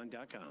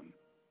Amazon.com.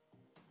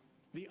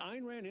 The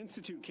Ayn Rand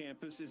Institute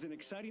campus is an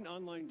exciting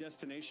online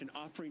destination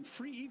offering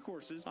free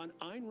e-courses on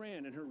Ayn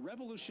Rand and her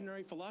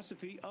revolutionary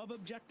philosophy of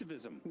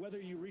Objectivism.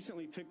 Whether you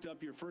recently picked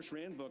up your first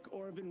Rand book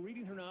or have been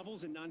reading her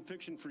novels and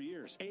nonfiction for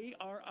years,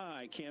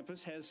 ARI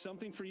Campus has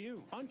something for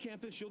you. On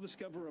campus, you'll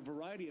discover a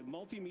variety of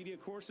multimedia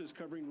courses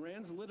covering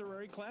Rand's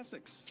literary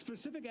classics,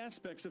 specific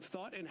aspects of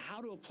thought, and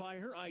how to apply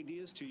her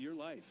ideas to your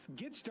life.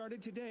 Get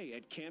started today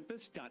at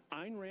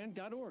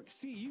campus.aynrand.org.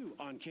 See you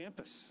on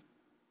campus.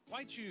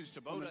 Why choose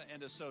Tabota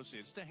and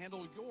Associates to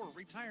handle your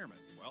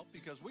retirement? Well,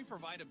 because we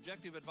provide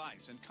objective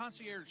advice and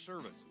concierge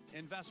service,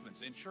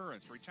 investments,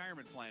 insurance,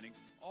 retirement planning,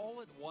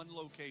 all at one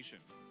location.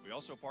 We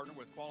also partner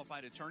with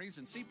qualified attorneys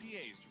and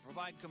CPAs to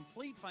provide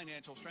complete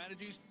financial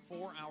strategies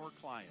for our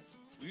clients.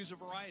 We use a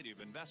variety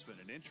of investment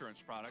and insurance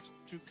products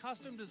to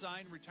custom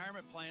design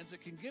retirement plans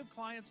that can give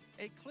clients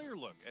a clear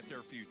look at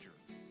their future.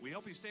 We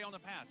help you stay on the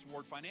path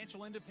toward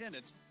financial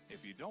independence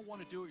If you don't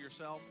want to do it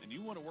yourself and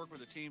you want to work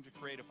with a team to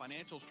create a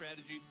financial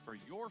strategy for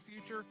your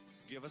future,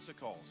 give us a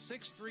call.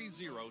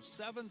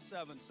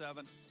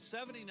 630-777-7955.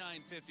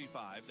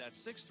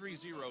 That's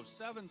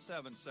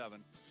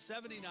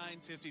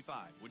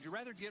 630-777-7955. Would you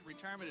rather get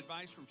retirement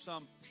advice from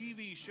some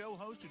TV show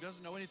host who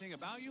doesn't know anything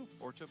about you,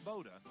 or to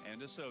Boda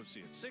and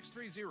Associates?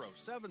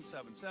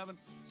 630-777-7955.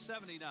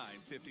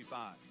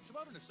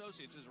 Tabota &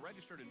 Associates is a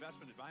registered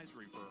investment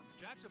advisory firm.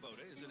 Jack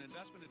Tabota is an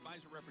investment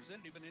advisor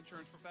representative and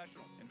insurance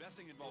professional.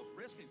 Investing involves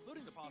risk,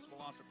 including the possible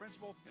loss of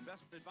principal.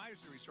 Investment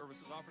advisory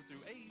services offered through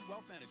AE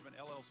Wealth Management,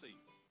 LLC.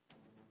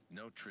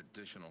 No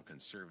traditional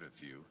conservative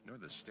view, nor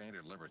the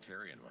standard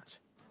libertarian ones.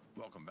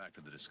 Welcome back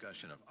to the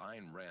discussion of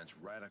Ayn Rand's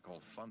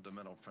radical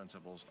fundamental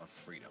principles of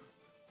freedom.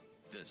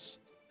 This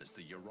is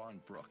the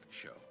Yaron Brook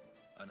Show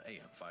on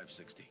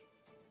AM560.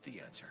 The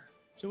Answer.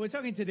 So we're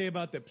talking today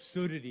about the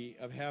absurdity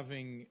of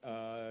having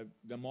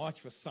the March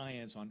for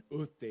Science on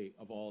Earth Day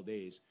of all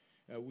days.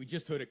 We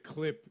just heard a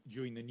clip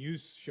during the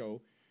news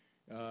show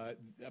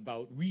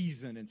about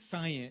reason and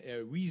science,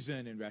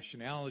 reason and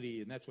rationality,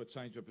 and that's what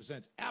science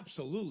represents.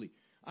 Absolutely,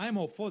 I'm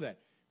all for that.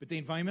 But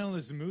the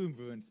environmentalist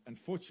movement,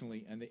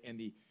 unfortunately, and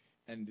the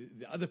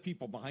other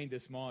people behind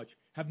this march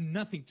have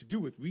nothing to do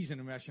with reason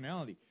and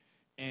rationality.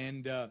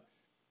 And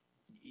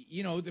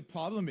you know, the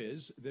problem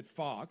is that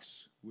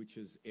Fox, which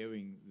is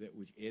aired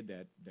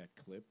that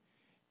clip,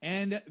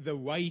 and the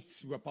right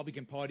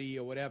Republican Party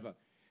or whatever,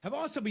 have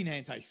also been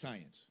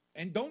anti-science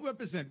and don't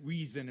represent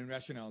reason and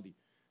rationality.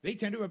 They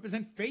tend to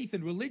represent faith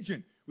and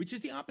religion, which is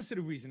the opposite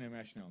of reason and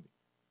rationality.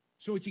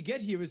 So what you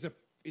get here is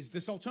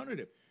this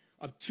alternative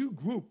of two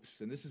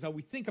groups, and this is how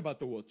we think about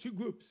the world, two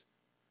groups.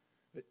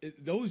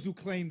 Those who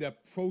claim they're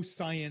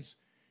pro-science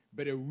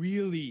but are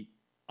really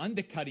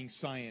undercutting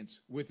science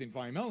with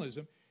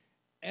environmentalism,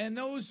 and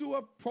those who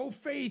are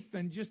pro-faith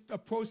and just are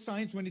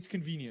pro-science when it's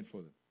convenient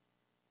for them.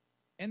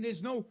 And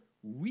there's no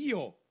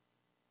real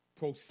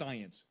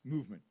pro-science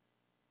movement.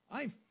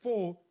 I'm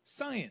for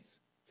science,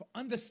 for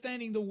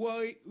understanding the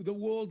way the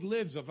world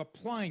lives, of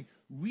applying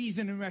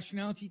reason and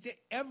rationality to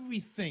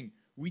everything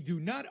we do,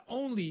 not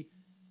only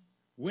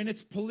when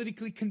it's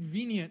politically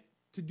convenient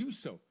to do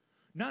so,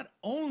 not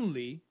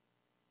only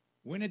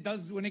when it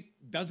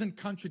doesn't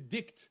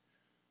contradict,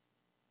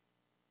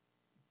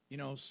 you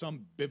know,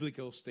 some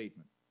biblical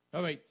statement.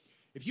 All right,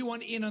 if you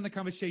want in on the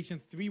conversation,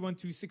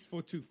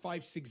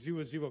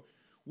 312-642-5600.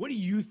 What do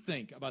you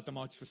think about the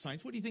March for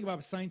Science? What do you think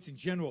about science in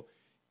general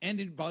and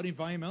about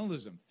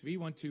environmentalism?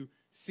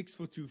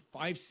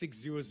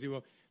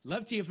 312-642-5600.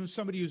 Love to hear from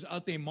somebody who's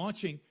out there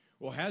marching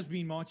or has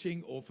been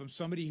marching, or from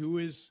somebody who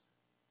is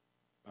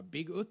a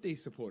big Earth Day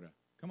supporter.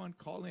 Come on,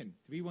 call in.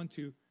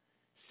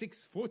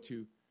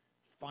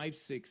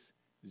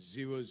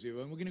 312-642-5600.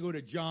 And we're going to go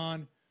to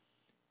John,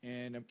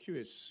 and I'm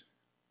curious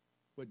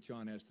what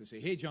John has to say.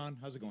 Hey, John,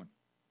 how's it going?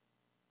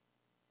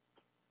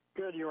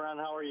 Good, Yaron.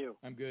 How are you?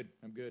 I'm good.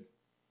 I'm good.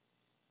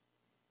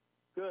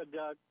 Good.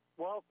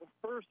 Well,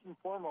 first and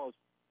foremost,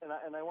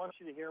 and I want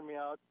you to hear me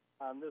out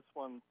on this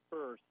one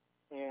first,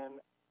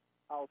 and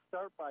I'll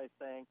start by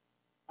saying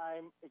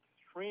I'm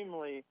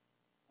extremely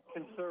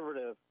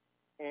conservative,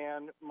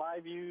 and my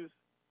views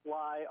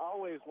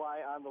always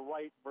lie on the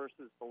right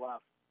versus the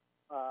left.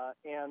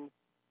 And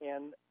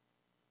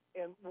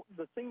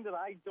the thing that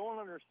I don't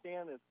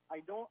understand is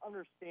I don't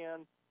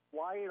understand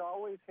why it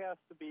always has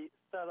to be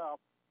set up,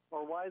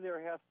 or why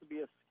there has to be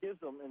a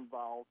schism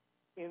involved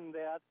in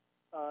that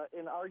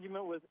an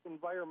argument with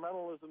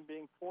environmentalism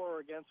being for or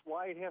against,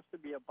 why it has to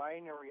be a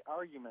binary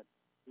argument.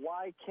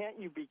 Why can't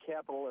you be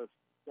capitalist?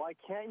 Why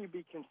can't you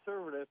be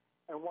conservative?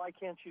 And why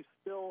can't you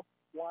still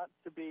want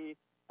to be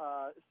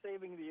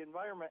saving the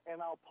environment?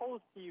 And I'll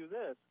pose to you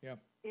this. Yeah.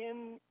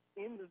 In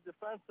the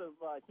defense of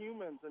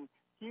humans and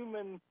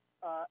human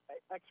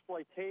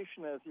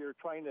exploitation, as you're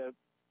trying to,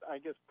 I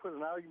guess, put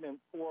an argument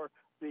for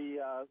the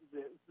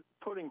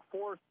putting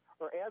forth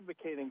or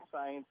advocating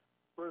science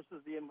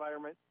versus the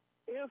environment,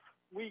 if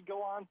we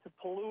go on to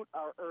pollute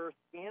our Earth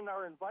and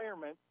our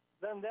environment,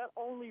 then that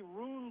only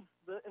ruins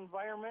the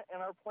environment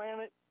and our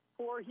planet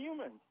for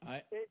humans.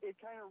 It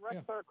kind of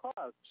wrecks our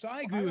cause. So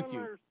I agree with you.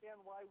 I don't understand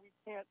why we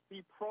can't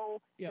be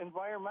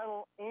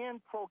pro-environmental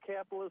and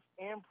pro-capitalist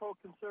and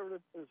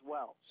pro-conservative as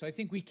well. So I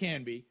think we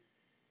can be,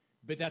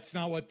 but that's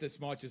not what this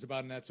march is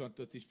about, and that's not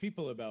what these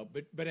people are about.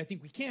 But I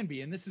think we can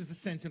be, and this is the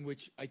sense in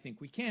which I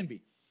think we can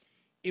be.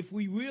 If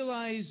we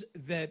realize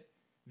that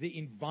the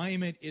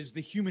environment is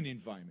the human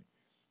environment,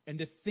 and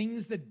the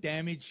things that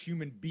damage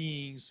human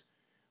beings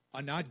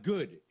are not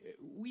good.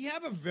 We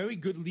have a very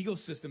good legal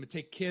system to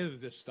take care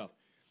of this stuff.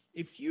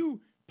 If you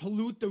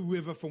pollute the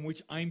river from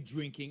which I'm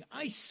drinking,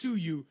 I sue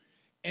you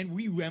and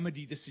we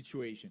remedy the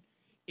situation.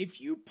 If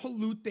you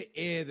pollute the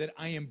air that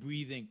I am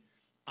breathing,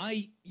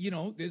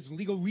 there's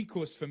legal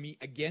recourse for me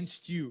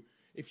against you.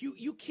 If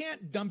you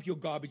can't dump your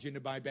garbage in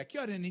my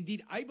backyard, and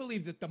indeed I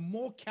believe that the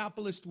more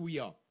capitalist we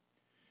are,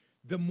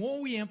 the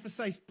more we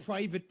emphasize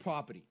private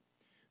property,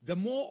 the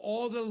more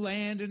all the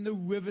land and the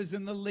rivers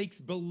and the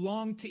lakes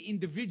belong to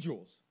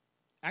individuals,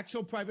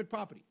 actual private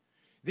property,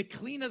 the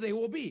cleaner they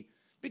will be.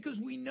 Because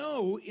we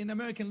know in the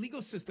American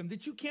legal system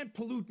that you can't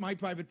pollute my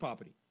private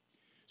property.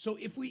 So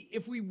if we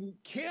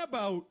care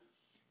about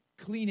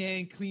clean air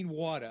and clean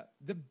water,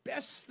 the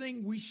best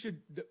thing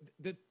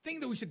the thing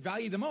that we should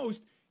value the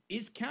most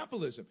is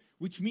capitalism,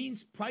 which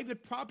means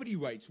private property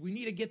rights. We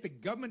need to get the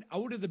government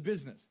out of the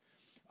business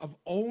of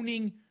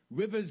owning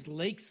rivers,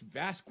 lakes,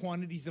 vast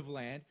quantities of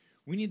land.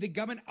 We need the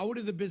government out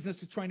of the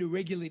business of trying to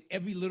regulate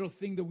every little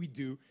thing that we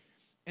do,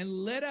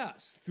 and let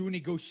us, through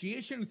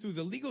negotiation and through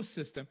the legal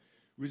system,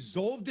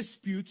 resolve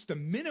disputes to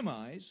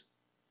minimize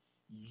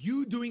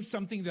you doing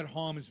something that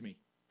harms me,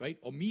 right?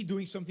 Or me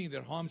doing something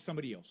that harms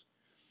somebody else.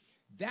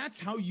 That's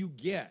how you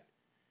get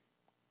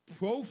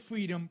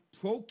pro-freedom,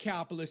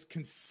 pro-capitalist,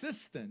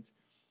 consistent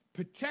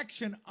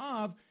protection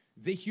of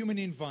the human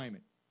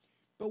environment.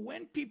 But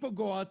when people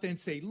go out there and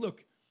say,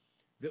 look,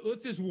 the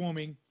earth is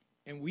warming,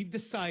 and we've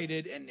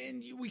decided, and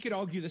we could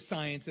argue the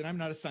science, and I'm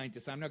not a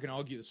scientist, I'm not going to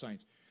argue the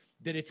science,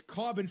 that it's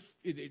carbon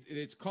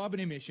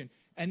emission,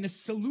 and the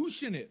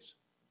solution is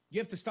you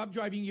have to stop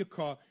driving your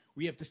car,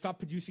 we have to stop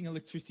producing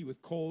electricity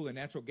with coal and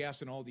natural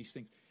gas and all these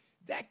things.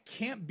 That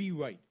can't be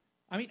right.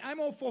 I mean, I'm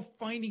all for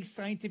finding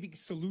scientific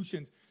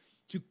solutions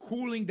to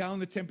cooling down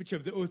the temperature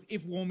of the earth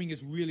if warming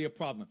is really a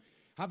problem.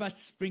 How about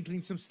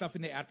sprinkling some stuff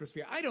in the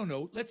atmosphere? I don't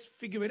know. Let's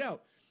figure it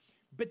out.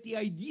 But the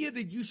idea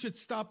that you should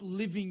stop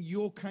living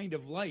your kind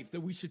of life,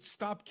 that we should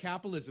stop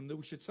capitalism, that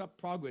we should stop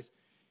progress,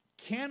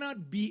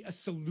 cannot be a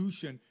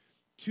solution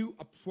to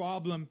a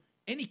problem,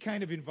 any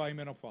kind of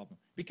environmental problem.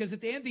 Because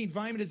at the end, the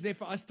environment is there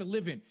for us to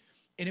live in.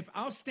 And if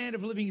our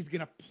standard of living is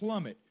going to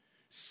plummet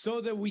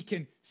so that we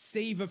can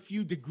save a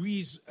few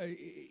degrees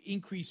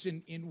increase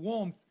in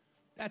warmth,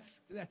 that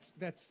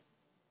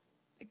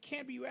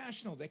can't be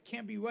rational. That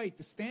can't be right.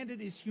 The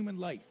standard is human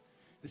life.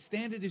 The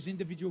standard is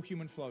individual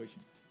human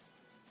flourishing.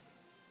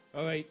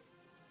 All right.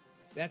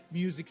 That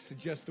music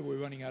suggests that we're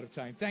running out of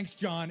time. Thanks,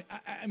 John.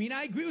 I mean,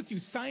 I agree with you.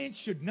 Science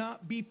should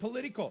not be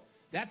political.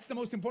 That's the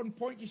most important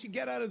point you should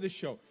get out of this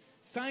show.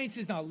 Science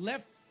is not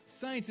left.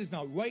 Science is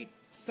not right.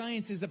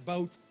 Science is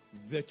about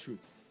the truth.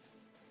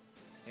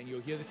 And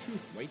you'll hear the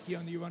truth right here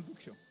on the Yaron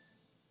Brook Show.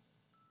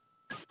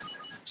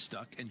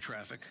 Stuck in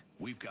traffic?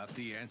 We've got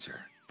the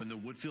answer from the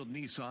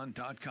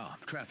WoodfieldNissan.com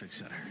Traffic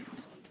Center.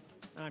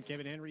 I'm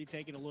Kevin Henry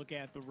taking a look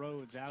at the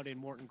roads out in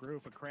Morton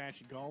Grove, a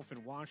crash Gulf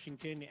in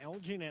Washington,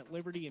 Elgin at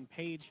Liberty and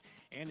Page,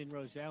 and in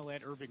Roselle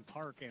at Irving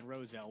Park and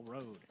Roselle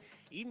Road.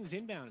 Eden's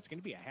inbound, it's going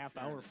to be a half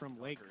hour from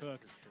Lake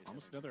Cook,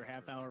 almost another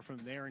half hour from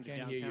there into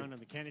downtown on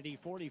the Kennedy,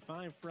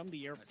 45 from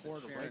the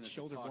airport, a right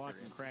shoulder block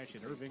and crash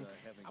at Irving.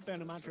 Outbound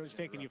to Montrose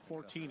taking you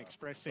 14,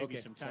 Express save you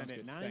some time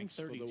at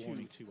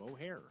 9:32 to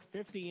O'Hare.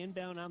 50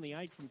 inbound on the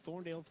Ike from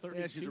Thorndale,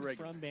 32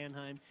 from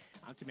Manheim.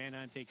 Out to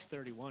Manheim takes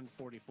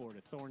 31:44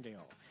 to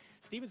Thorndale.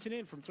 Stevenson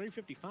in from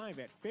 3:55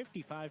 at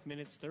 55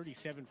 minutes,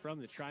 37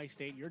 from the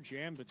Tri-State. You're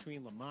jammed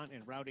between Lamont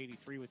and Route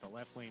 83 with the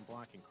left lane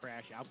block and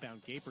crash.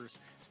 Outbound Gapers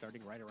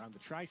starting right around the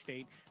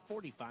Tri-State,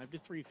 45 to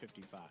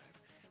 3:55.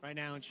 Right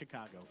now in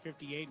Chicago,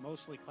 58,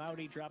 mostly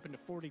cloudy, dropping to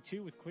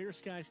 42 with clear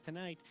skies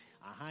tonight.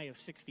 A high of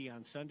 60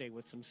 on Sunday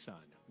with some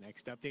sun.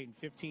 Next update in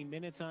 15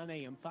 minutes on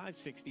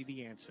AM560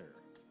 The Answer.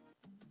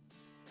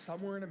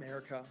 Somewhere in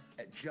America,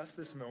 at just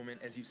this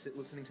moment as you sit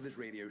listening to this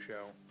radio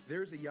show,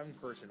 there's a young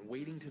person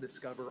waiting to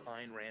discover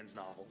Ayn Rand's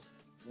novels,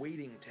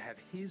 waiting to have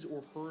his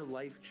or her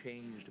life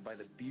changed by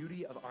the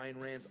beauty of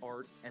Ayn Rand's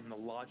art and the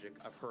logic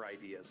of her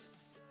ideas.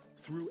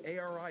 Through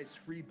ARI's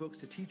Free Books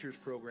to Teachers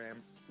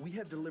program, we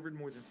have delivered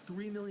more than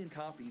 3 million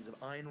copies of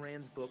Ayn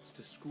Rand's books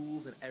to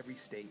schools in every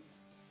state.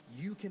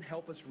 You can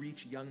help us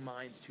reach young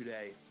minds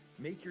today.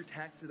 Make your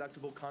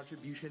tax-deductible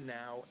contribution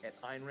now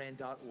at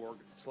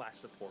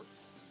AynRand.org/support.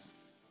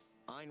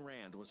 Ayn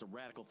Rand was a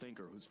radical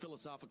thinker whose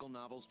philosophical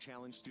novels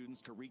challenged students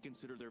to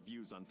reconsider their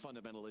views on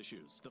fundamental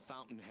issues. The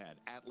Fountainhead,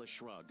 Atlas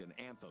Shrugged, and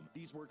Anthem.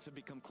 These works have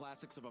become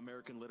classics of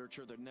American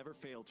literature that never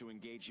fail to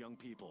engage young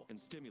people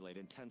and stimulate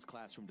intense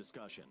classroom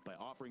discussion. By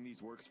offering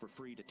these works for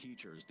free to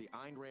teachers, the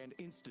Ayn Rand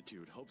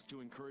Institute hopes to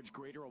encourage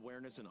greater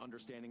awareness and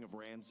understanding of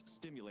Rand's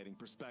stimulating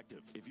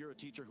perspective. If you're a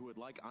teacher who would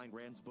like Ayn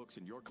Rand's books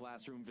in your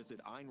classroom,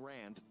 visit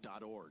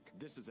AynRand.org.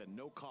 This is at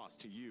no cost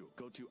to you.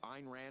 Go to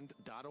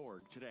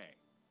AynRand.org today.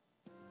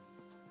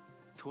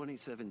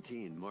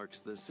 2017 marks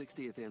the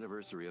 60th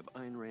anniversary of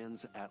Ayn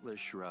Rand's Atlas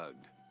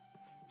Shrugged.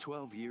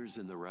 12 years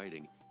in the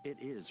writing, it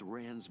is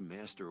Rand's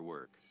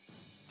masterwork.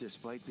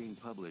 Despite being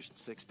published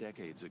 6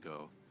 decades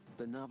ago,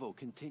 the novel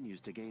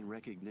continues to gain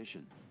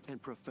recognition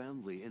and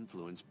profoundly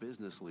influence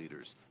business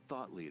leaders,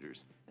 thought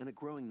leaders, and a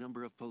growing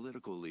number of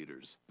political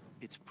leaders.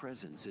 Its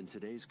presence in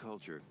today's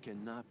culture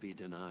cannot be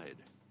denied.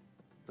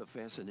 The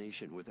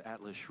fascination with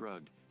Atlas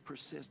Shrugged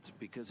persists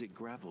because it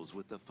grapples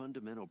with the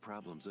fundamental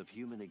problems of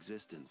human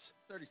existence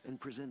and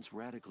presents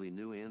radically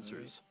new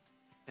answers.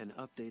 An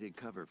updated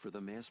cover for the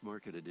mass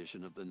market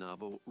edition of the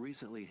novel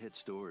recently hit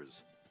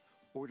stores.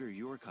 Order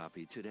your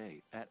copy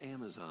today at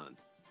Amazon.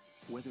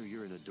 Whether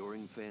you're an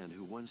adoring fan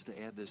who wants to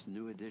add this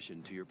new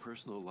edition to your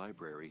personal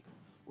library,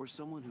 or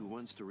someone who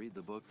wants to read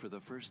the book for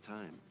the first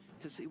time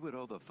to see what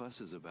all the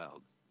fuss is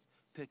about,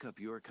 pick up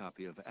your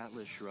copy of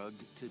Atlas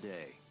Shrugged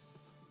today.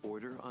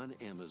 Order on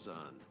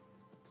Amazon.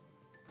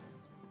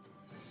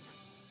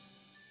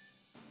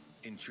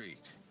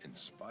 Intrigued,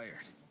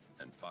 inspired,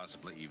 and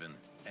possibly even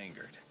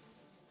angered.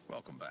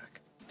 Welcome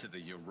back to the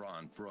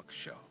Yaron Brook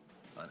Show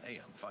on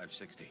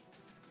AM560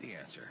 The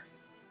Answer.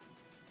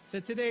 So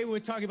today we're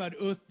talking about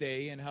Earth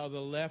Day and how the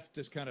left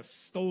has kind of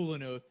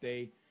stolen Earth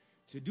Day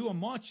to do a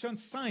march on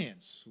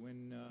science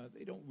when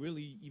they don't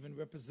really even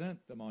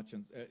represent the march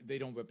on. They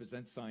don't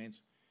represent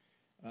science.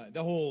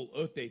 The whole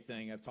Earth Day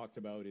thing I've talked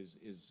about is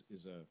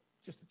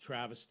just a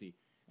travesty,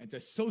 and to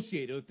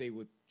associate Earth Day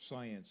with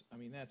science, I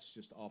mean, that's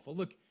just awful.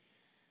 Look,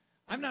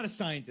 I'm not a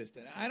scientist,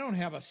 and I don't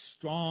have a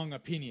strong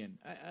opinion.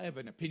 I have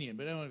an opinion,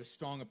 but I don't have a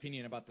strong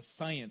opinion about the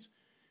science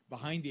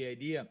behind the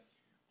idea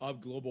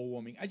of global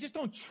warming. I just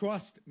don't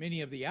trust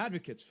many of the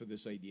advocates for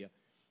this idea,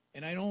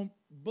 and I don't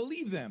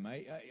believe them.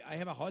 I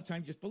have a hard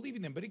time just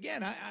believing them. But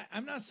again,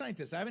 I'm not a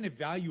scientist. I haven't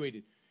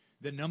evaluated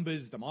the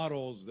numbers, the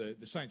models, the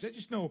science. I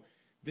just know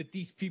that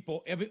these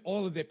people,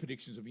 all of their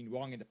predictions have been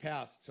wrong in the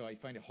past, so I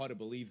find it hard to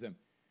believe them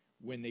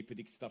when they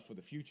predict stuff for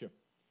the future.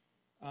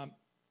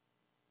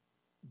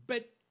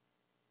 But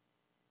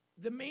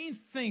the main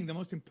thing, the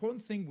most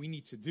important thing we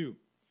need to do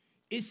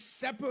is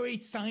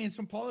separate science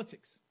from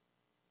politics.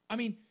 I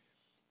mean,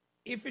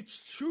 if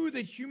it's true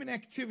that human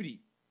activity,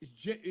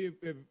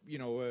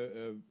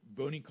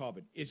 burning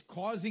carbon, is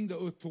causing the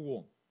Earth to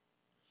warm,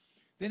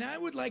 then I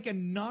would like a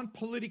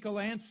non-political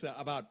answer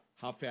about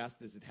how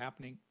fast is it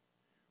happening,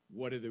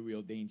 what are the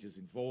real dangers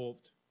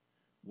involved,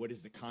 what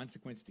is the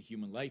consequence to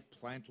human life,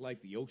 plant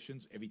life, the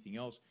oceans, everything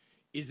else.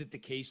 Is it the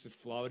case that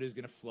Florida is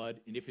going to flood?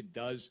 And if it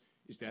does,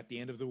 is that the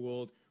end of the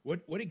world?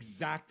 What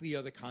exactly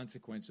are the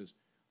consequences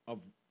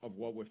of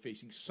what we're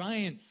facing?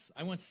 Science.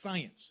 I want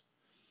science.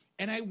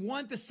 And I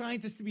want the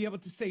scientists to be able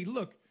to say,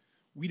 look,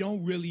 we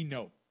don't really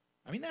know.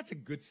 I mean, that's a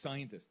good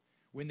scientist.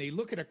 When they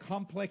look at a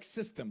complex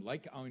system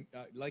like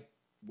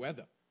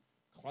weather,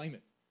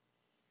 climate,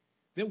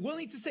 they're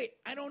willing to say,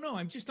 I don't know,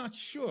 I'm just not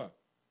sure.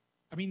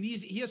 I mean,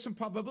 here's some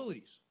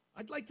probabilities.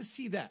 I'd like to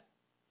see that.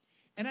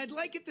 And I'd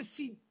like it to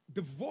see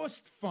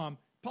divorced from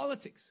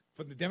politics,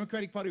 from the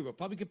Democratic Party,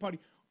 Republican Party,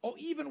 or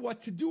even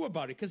what to do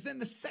about it. Because then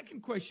the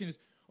second question is,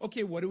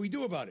 okay, what do we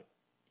do about it?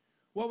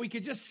 Well, we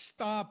could just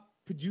stop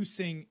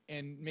producing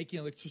and making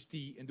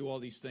electricity and do all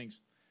these things.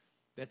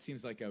 That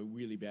seems like a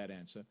really bad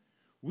answer.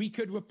 We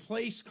could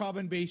replace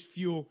carbon-based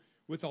fuel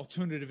with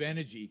alternative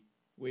energy.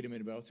 Wait a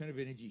minute, but alternative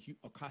energy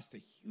costs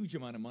a huge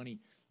amount of money.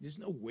 There's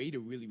no way to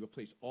really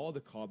replace all the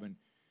carbon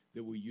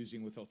that we're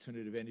using with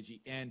alternative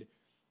energy. And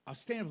our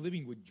standard of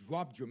living would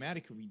drop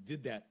dramatically if we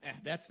did that.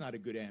 That's not a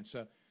good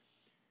answer.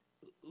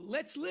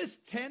 Let's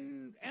list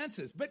 10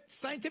 answers, but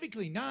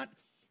scientifically, not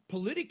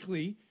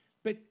politically,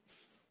 but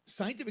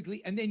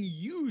scientifically, and then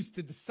use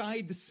to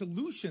decide the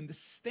solution, the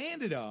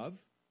standard of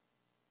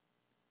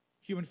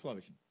human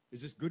flourishing.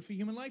 Is this good for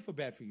human life or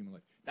bad for human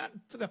life? Not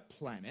for the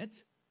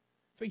planet,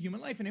 for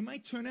human life. And it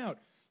might turn out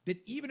that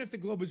even if the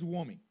globe is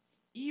warming,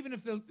 even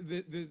if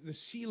the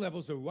sea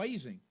levels are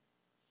rising,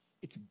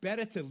 it's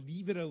better to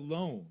leave it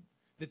alone,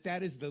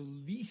 that is the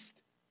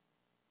least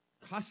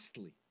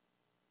costly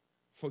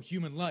for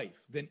human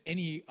life than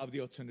any of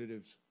the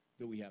alternatives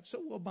that we have.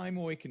 So we'll buy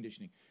more air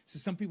conditioning. So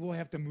some people will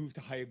have to move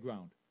to higher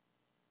ground.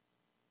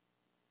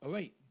 All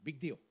right, big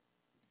deal.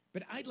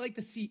 But I'd like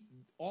to see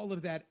all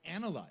of that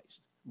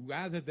analyzed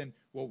rather than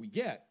what we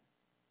get,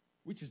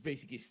 which is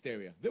basically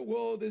hysteria. The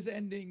world is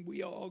ending.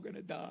 We are all going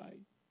to die.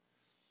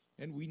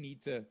 And we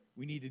need to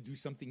do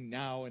something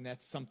now, and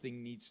that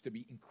something needs to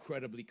be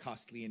incredibly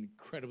costly and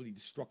incredibly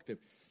destructive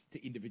to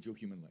individual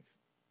human life.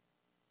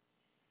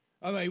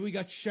 All right, we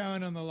got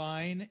Sharon on the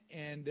line,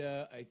 and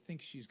I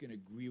think she's going to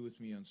agree with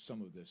me on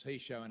some of this. Hey,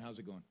 Sharon, how's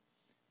it going?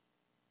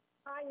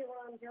 Hi,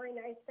 Yaron. Very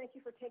nice. Thank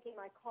you for taking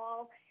my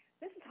call.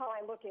 This is how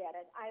I look at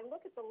it. I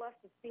look at the left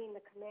as being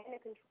the command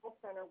and control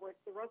center, where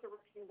it's the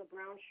resurrection of the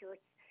brown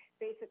shirts,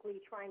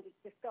 basically trying to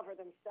discover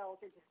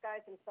themselves or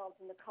disguise themselves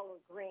in the color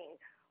green.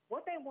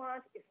 What they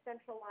want is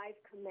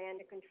centralized command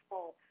and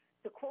control.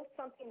 To quote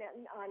something that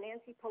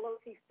Nancy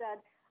Pelosi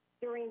said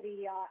during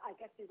the,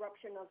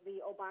 eruption of the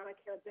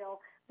Obamacare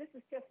bill, this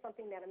is just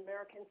something that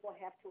Americans will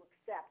have to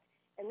accept.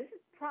 And this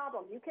is the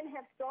problem. You can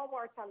have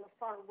stalwarts on the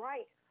far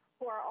right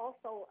who are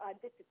also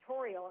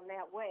dictatorial in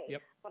that way. Yep.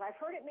 But I've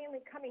heard it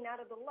mainly coming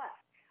out of the left.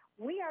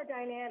 We are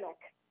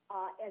dynamic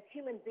as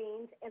human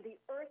beings, and the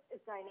earth is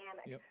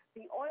dynamic. Yep.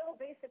 The oil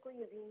basically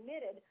is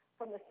emitted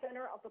from the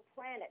center of the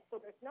planet, so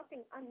there's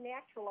nothing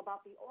unnatural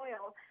about the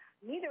oil.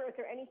 Neither is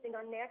there anything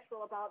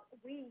unnatural about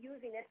we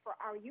using it for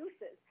our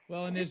uses.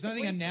 Well, and there's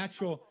nothing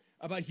unnatural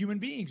about human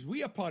beings.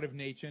 We are part of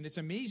nature, and it's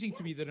amazing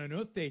to me that on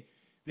Earth Day,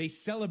 they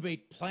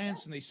celebrate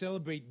plants, and they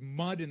celebrate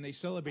mud, and they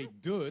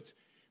celebrate dirt,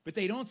 but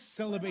they don't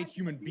celebrate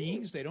human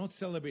beings. They don't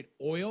celebrate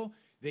oil.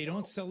 They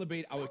don't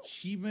celebrate our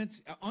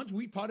achievements. Aren't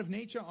we part of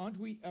nature? Aren't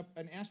we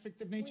an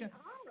aspect of nature?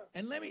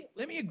 And let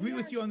me agree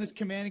with you on this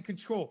command and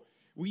control.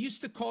 We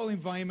used to call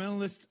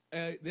environmentalists,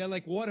 they're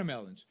like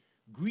watermelons,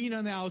 green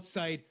on the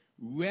outside,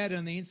 red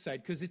on the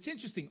inside. Because it's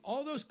interesting,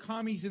 all those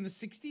commies in the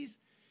 60s,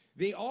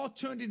 they all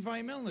turned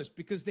environmentalists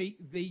because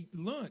they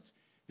learned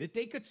that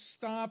they could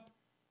stop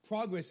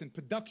progress and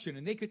production,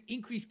 and they could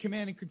increase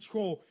command and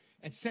control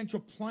and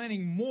central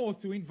planning more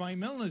through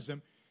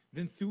environmentalism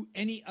than through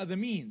any other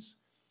means.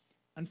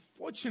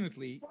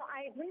 Unfortunately... Well,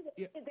 I agree that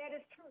that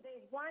is true.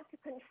 They want to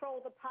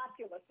control the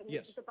populace, and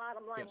this is the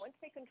bottom line. Once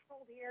they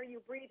control the air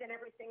you breathe and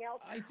everything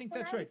else... I think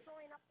that's right.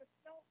 Growing up, the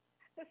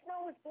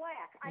snow is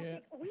black. I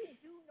think we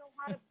do know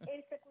how to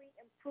basically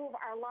improve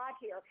our lot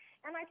here.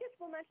 And I just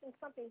will mention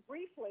something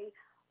briefly.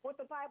 What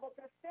the Bible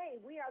does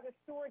say, we are the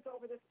stewards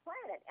over this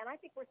planet. And I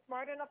think we're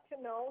smart enough to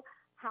know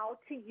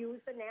how to use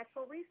the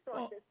natural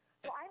resources.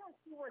 So I don't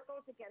see where it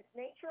goes against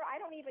nature.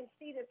 I don't even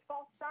see this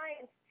false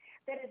science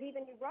that has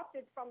even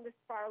erupted from this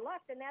far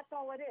left, and that's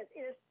all it is.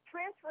 It is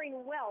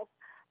transferring wealth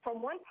from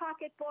one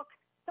pocketbook,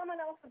 someone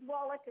else's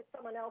wallet, to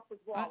someone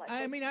else's wallet.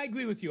 I mean, I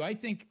agree with you. I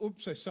think,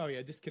 oops, sorry,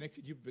 I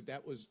disconnected you, but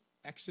that was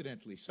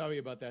accidentally. Sorry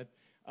about that.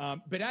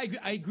 But I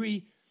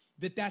agree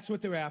that that's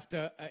what they're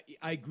after.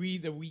 I agree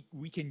that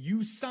we can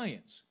use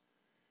science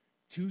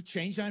to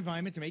change our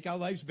environment, to make our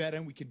lives better,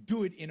 and we can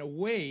do it in a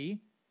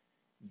way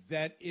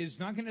that is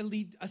not going to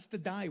lead us to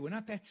die. We're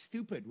not that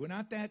stupid. We're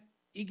not that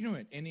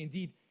ignorant. And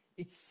indeed,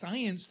 it's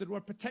science that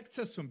what protects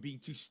us from being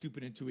too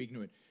stupid and too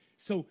ignorant.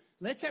 So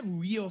let's have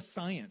real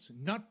science,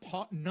 not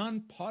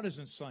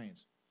nonpartisan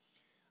science.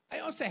 I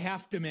also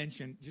have to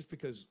mention, just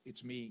because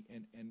it's me,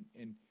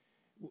 and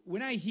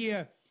when I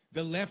hear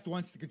the left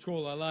wants to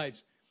control our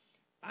lives,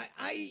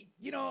 I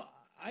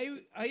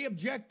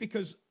object,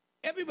 because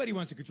everybody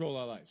wants to control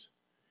our lives.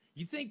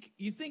 You think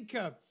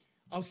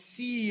our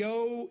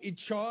CEO in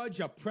charge,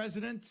 our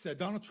president,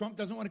 Donald Trump,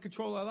 doesn't want to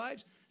control our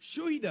lives?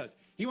 Sure he does.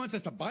 He wants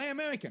us to buy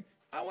American.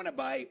 I want to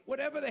buy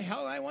whatever the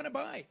hell I want to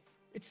buy.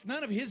 It's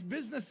none of his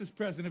business as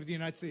president of the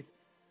United States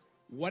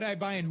what I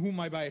buy and whom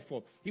I buy it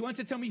for. He wants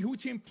to tell me who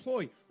to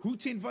employ, who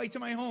to invite to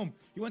my home.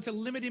 He wants to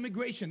limit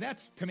immigration.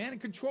 That's command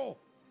and control.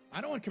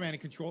 I don't want command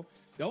and control.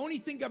 The only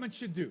thing government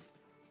should do,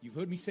 you've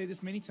heard me say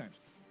this many times,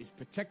 is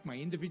protect my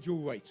individual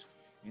rights.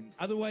 And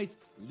otherwise,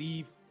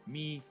 leave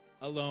me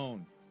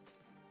alone.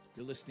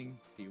 You're listening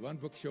to the Yaron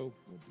Brook Show.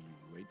 We'll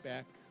be right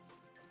back.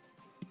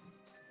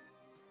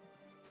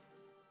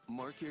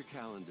 Mark your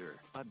calendar.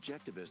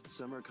 Objectivist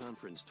Summer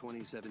Conference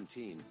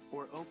 2017,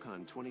 or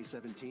OCON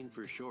 2017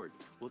 for short,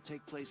 will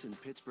take place in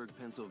Pittsburgh,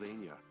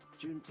 Pennsylvania,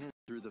 June 10th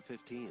through the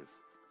 15th.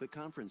 The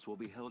conference will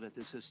be held at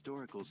this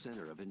historical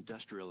center of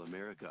industrial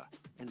America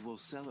and will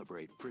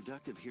celebrate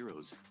productive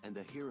heroes and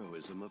the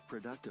heroism of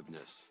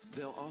productiveness.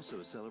 They'll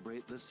also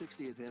celebrate the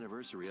 60th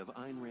anniversary of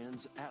Ayn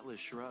Rand's Atlas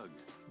Shrugged.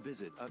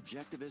 Visit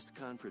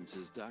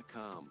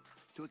objectivistconferences.com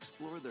to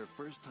explore their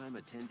first-time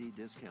attendee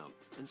discount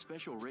and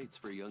special rates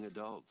for young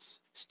adults.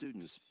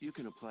 Students, you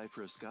can apply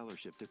for a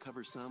scholarship to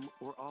cover some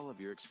or all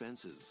of your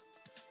expenses.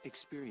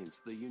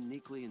 Experience the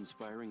uniquely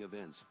inspiring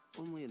events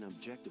only an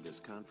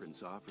Objectivist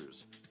conference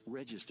offers.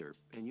 Register,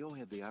 and you'll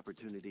have the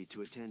opportunity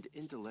to attend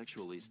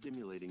intellectually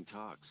stimulating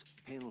talks,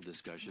 panel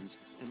discussions,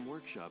 and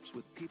workshops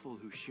with people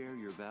who share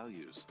your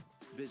values.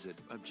 Visit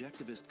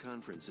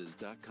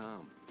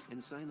objectivistconferences.com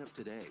and sign up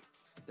today.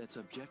 That's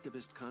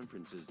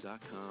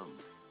objectivistconferences.com.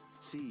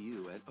 See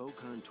you at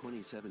OCON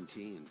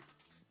 2017.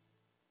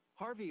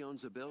 Harvey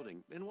owns a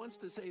building and wants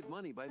to save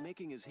money by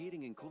making his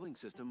heating and cooling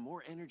system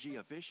more energy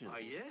efficient.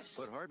 Yes.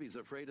 But Harvey's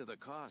afraid of the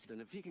cost and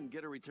if he can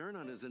get a return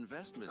on his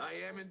investment. I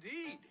am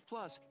indeed.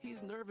 Plus,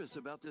 he's nervous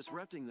about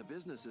disrupting the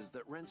businesses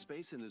that rent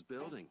space in his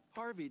building.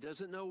 Harvey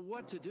doesn't know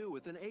what to do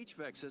with an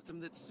HVAC system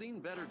that's seen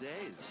better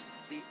days.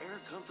 The Air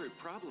Comfort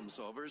problem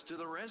solvers to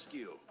the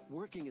rescue.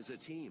 Working as a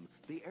team,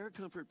 the Air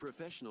Comfort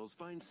professionals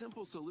find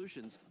simple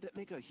solutions that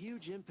make a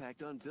huge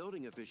impact on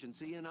building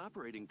efficiency and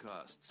operating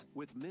costs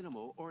with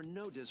minimal or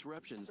no disruptions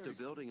to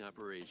building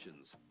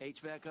operations.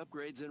 HVAC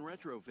upgrades and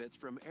retrofits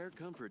from Air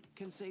Comfort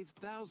can save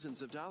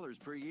thousands of dollars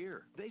per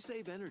year. They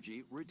save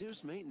energy,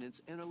 reduce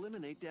maintenance, and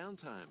eliminate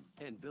downtime.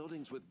 And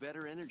buildings with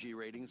better energy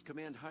ratings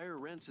command higher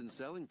rents and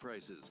selling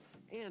prices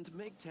and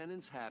make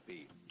tenants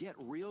happy. Get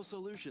real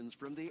solutions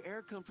from the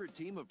Air Comfort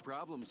team of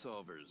problem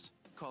solvers.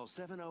 Call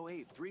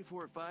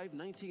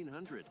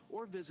 708-345-1900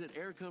 or visit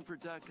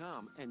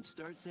aircomfort.com and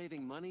start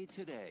saving money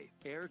today.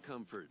 Air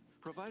Comfort,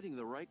 providing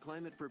the right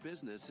climate for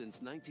business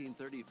since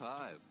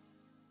 1935.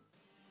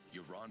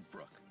 Yaron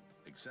Brook,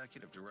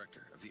 Executive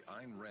Director of the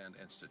Ayn Rand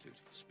Institute,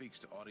 speaks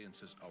to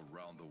audiences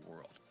around the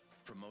world,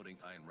 promoting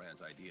Ayn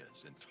Rand's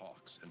ideas in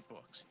talks and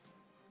books.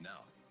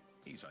 Now,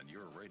 he's on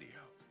your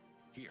radio,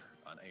 here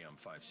on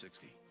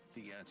AM560,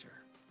 The Answer.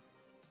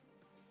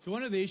 So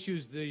one of the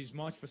issues these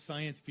March for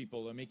Science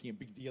people are making a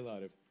big deal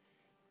out of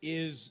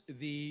is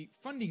the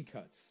funding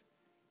cuts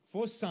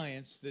for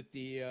science that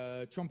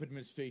the Trump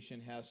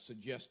administration has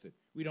suggested.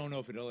 We don't know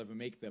if it'll ever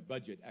make the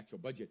budget, actual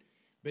budget,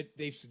 but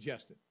they've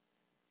suggested.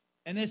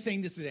 And they're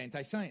saying this is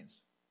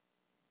anti-science.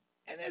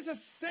 And there's a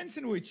sense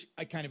in which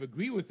I kind of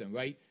agree with them,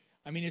 right?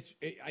 I mean,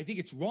 I think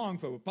it's wrong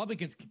for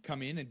Republicans to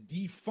come in and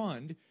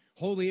defund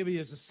whole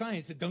areas of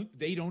science that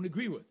they don't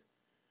agree with.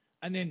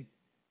 And then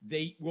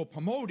they will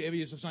promote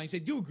areas of science they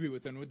do agree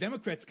with. And when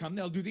Democrats come,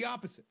 they'll do the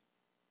opposite.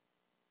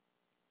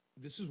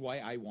 This is why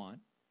I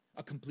want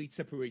a complete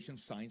separation of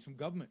science from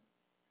government.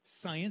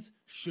 Science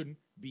shouldn't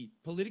be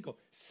political.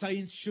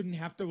 Science shouldn't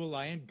have to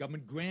rely on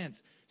government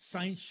grants.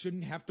 Science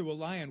shouldn't have to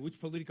rely on which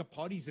political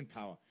party's in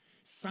power.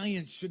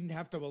 Science shouldn't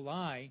have to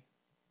rely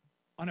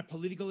on a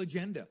political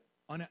agenda,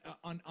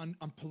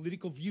 on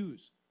political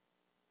views.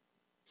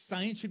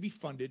 Science should be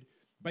funded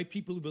by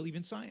people who believe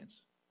in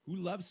science, who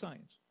love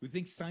science, who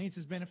think science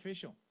is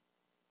beneficial.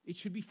 It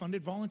should be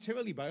funded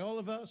voluntarily by all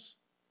of us.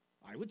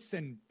 I would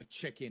send a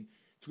check in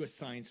to a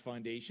science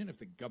foundation if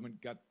the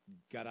government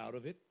got out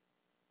of it.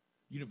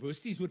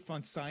 Universities would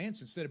fund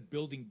science instead of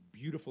building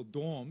beautiful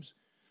dorms,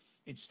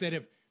 instead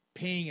of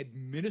paying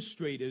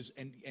administrators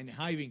and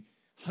hiring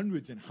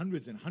hundreds and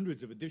hundreds and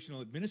hundreds of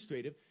additional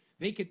administrators.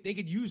 They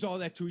could use all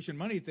that tuition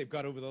money that they've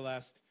got over the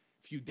last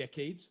few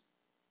decades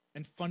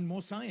and fund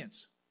more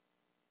science.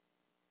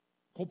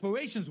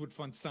 Corporations would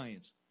fund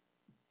science.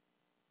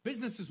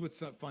 Businesses would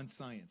fund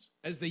science,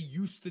 as they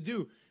used to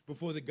do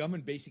before the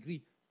government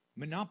basically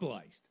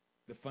monopolized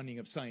the funding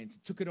of science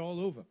and took it all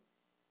over.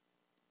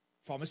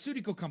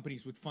 Pharmaceutical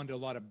companies would fund a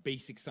lot of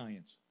basic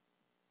science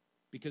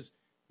because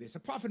there's a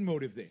profit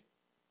motive there.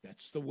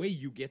 That's the way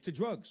you get to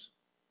drugs.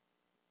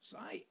 So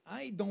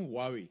I don't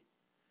worry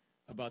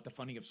about the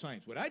funding of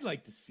science. What I'd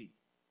like to see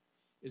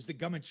is the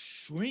government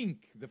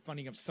shrink the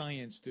funding of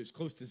science to as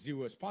close to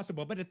zero as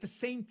possible, but at the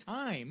same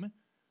time,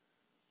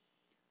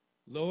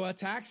 lower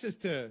taxes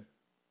to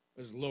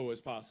as low as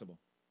possible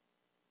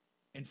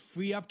and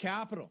free up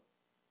capital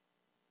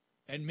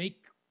and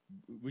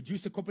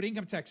reduce the corporate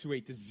income tax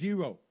rate to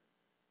zero,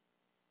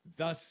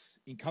 thus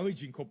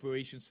encouraging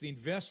corporations to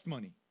invest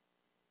money.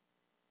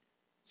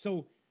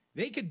 So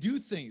they could do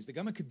things, the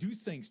government could do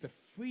things to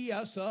free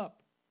us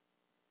up.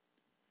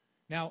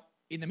 Now,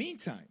 in the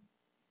meantime,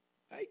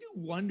 I do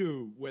wonder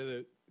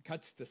whether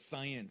cuts to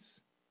science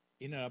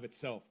in and of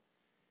itself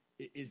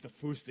is the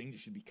first thing that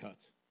should be cut.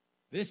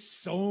 There's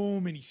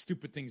so many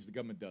stupid things the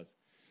government does.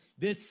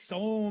 There's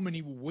so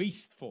many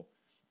wasteful,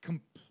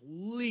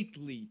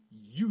 completely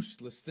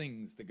useless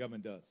things the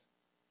government does.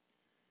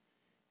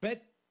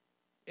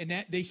 And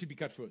that they should be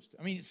cut first.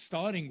 I mean, it's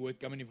starting with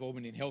government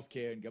involvement in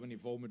healthcare and government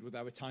involvement with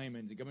our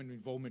retirement, and government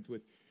involvement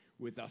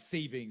with our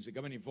savings, the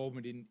government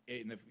involvement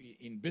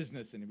in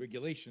business and in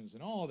regulations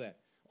and all that.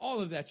 All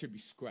of that should be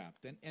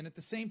scrapped. And at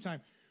the same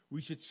time,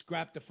 we should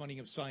scrap the funding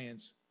of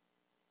science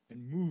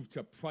and move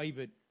to a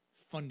private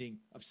funding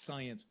of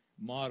science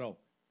model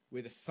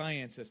where the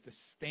science has to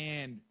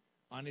stand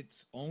on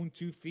its own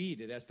 2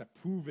 feet. It has to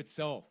prove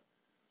itself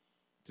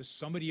to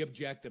somebody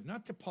objective,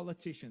 not to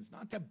politicians,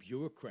 not to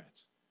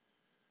bureaucrats,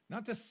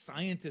 not to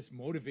scientists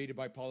motivated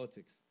by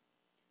politics,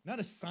 not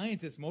a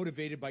scientist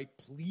motivated by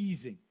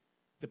pleasing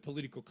the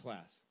political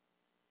class,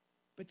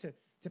 but to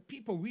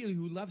people really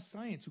who love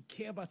science, who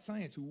care about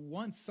science, who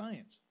want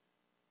science.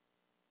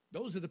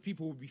 Those are the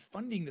people who would be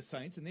funding the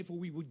science, and therefore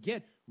we would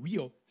get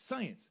real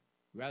science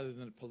rather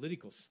than the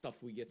political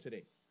stuff we get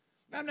today.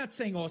 Now, I'm not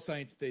saying all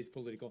science today is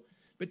political,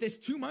 but there's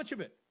too much of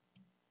it,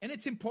 and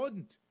it's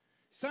important.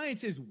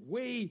 Science is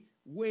way,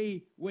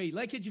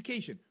 like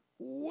education,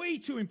 way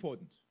too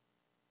important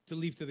to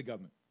leave to the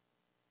government.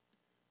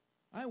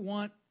 I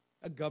want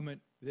a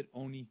government that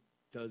only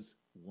does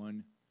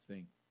one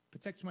thing: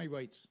 protects my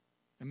rights,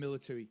 a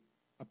military,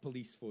 a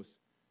police force,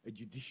 a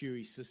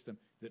judiciary system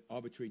that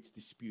arbitrates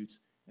disputes,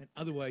 and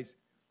otherwise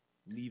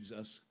leaves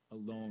us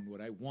alone.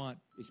 What I want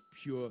is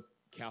pure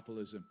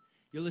capitalism.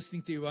 You're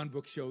listening to Yaron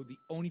Brook Show, the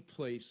only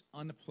place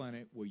on the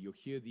planet where you'll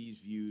hear these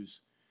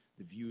views,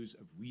 the views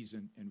of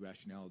reason and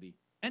rationality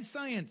and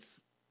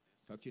science.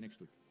 Talk to you next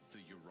week. The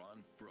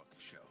Yaron Brook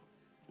Show.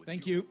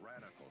 Thank you.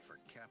 Radical for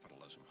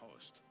Capitalism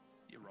host,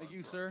 Yaron Thank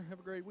you, Brook. sir. Have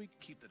a great week.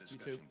 Keep the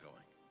discussion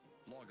going.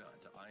 Log on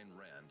to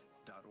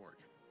AynRand.org,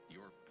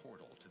 your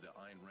portal to the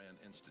Ayn Rand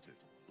Institute.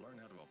 Learn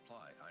how to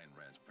apply Ayn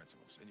Rand's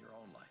principles in your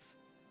own life,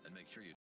 and make sure you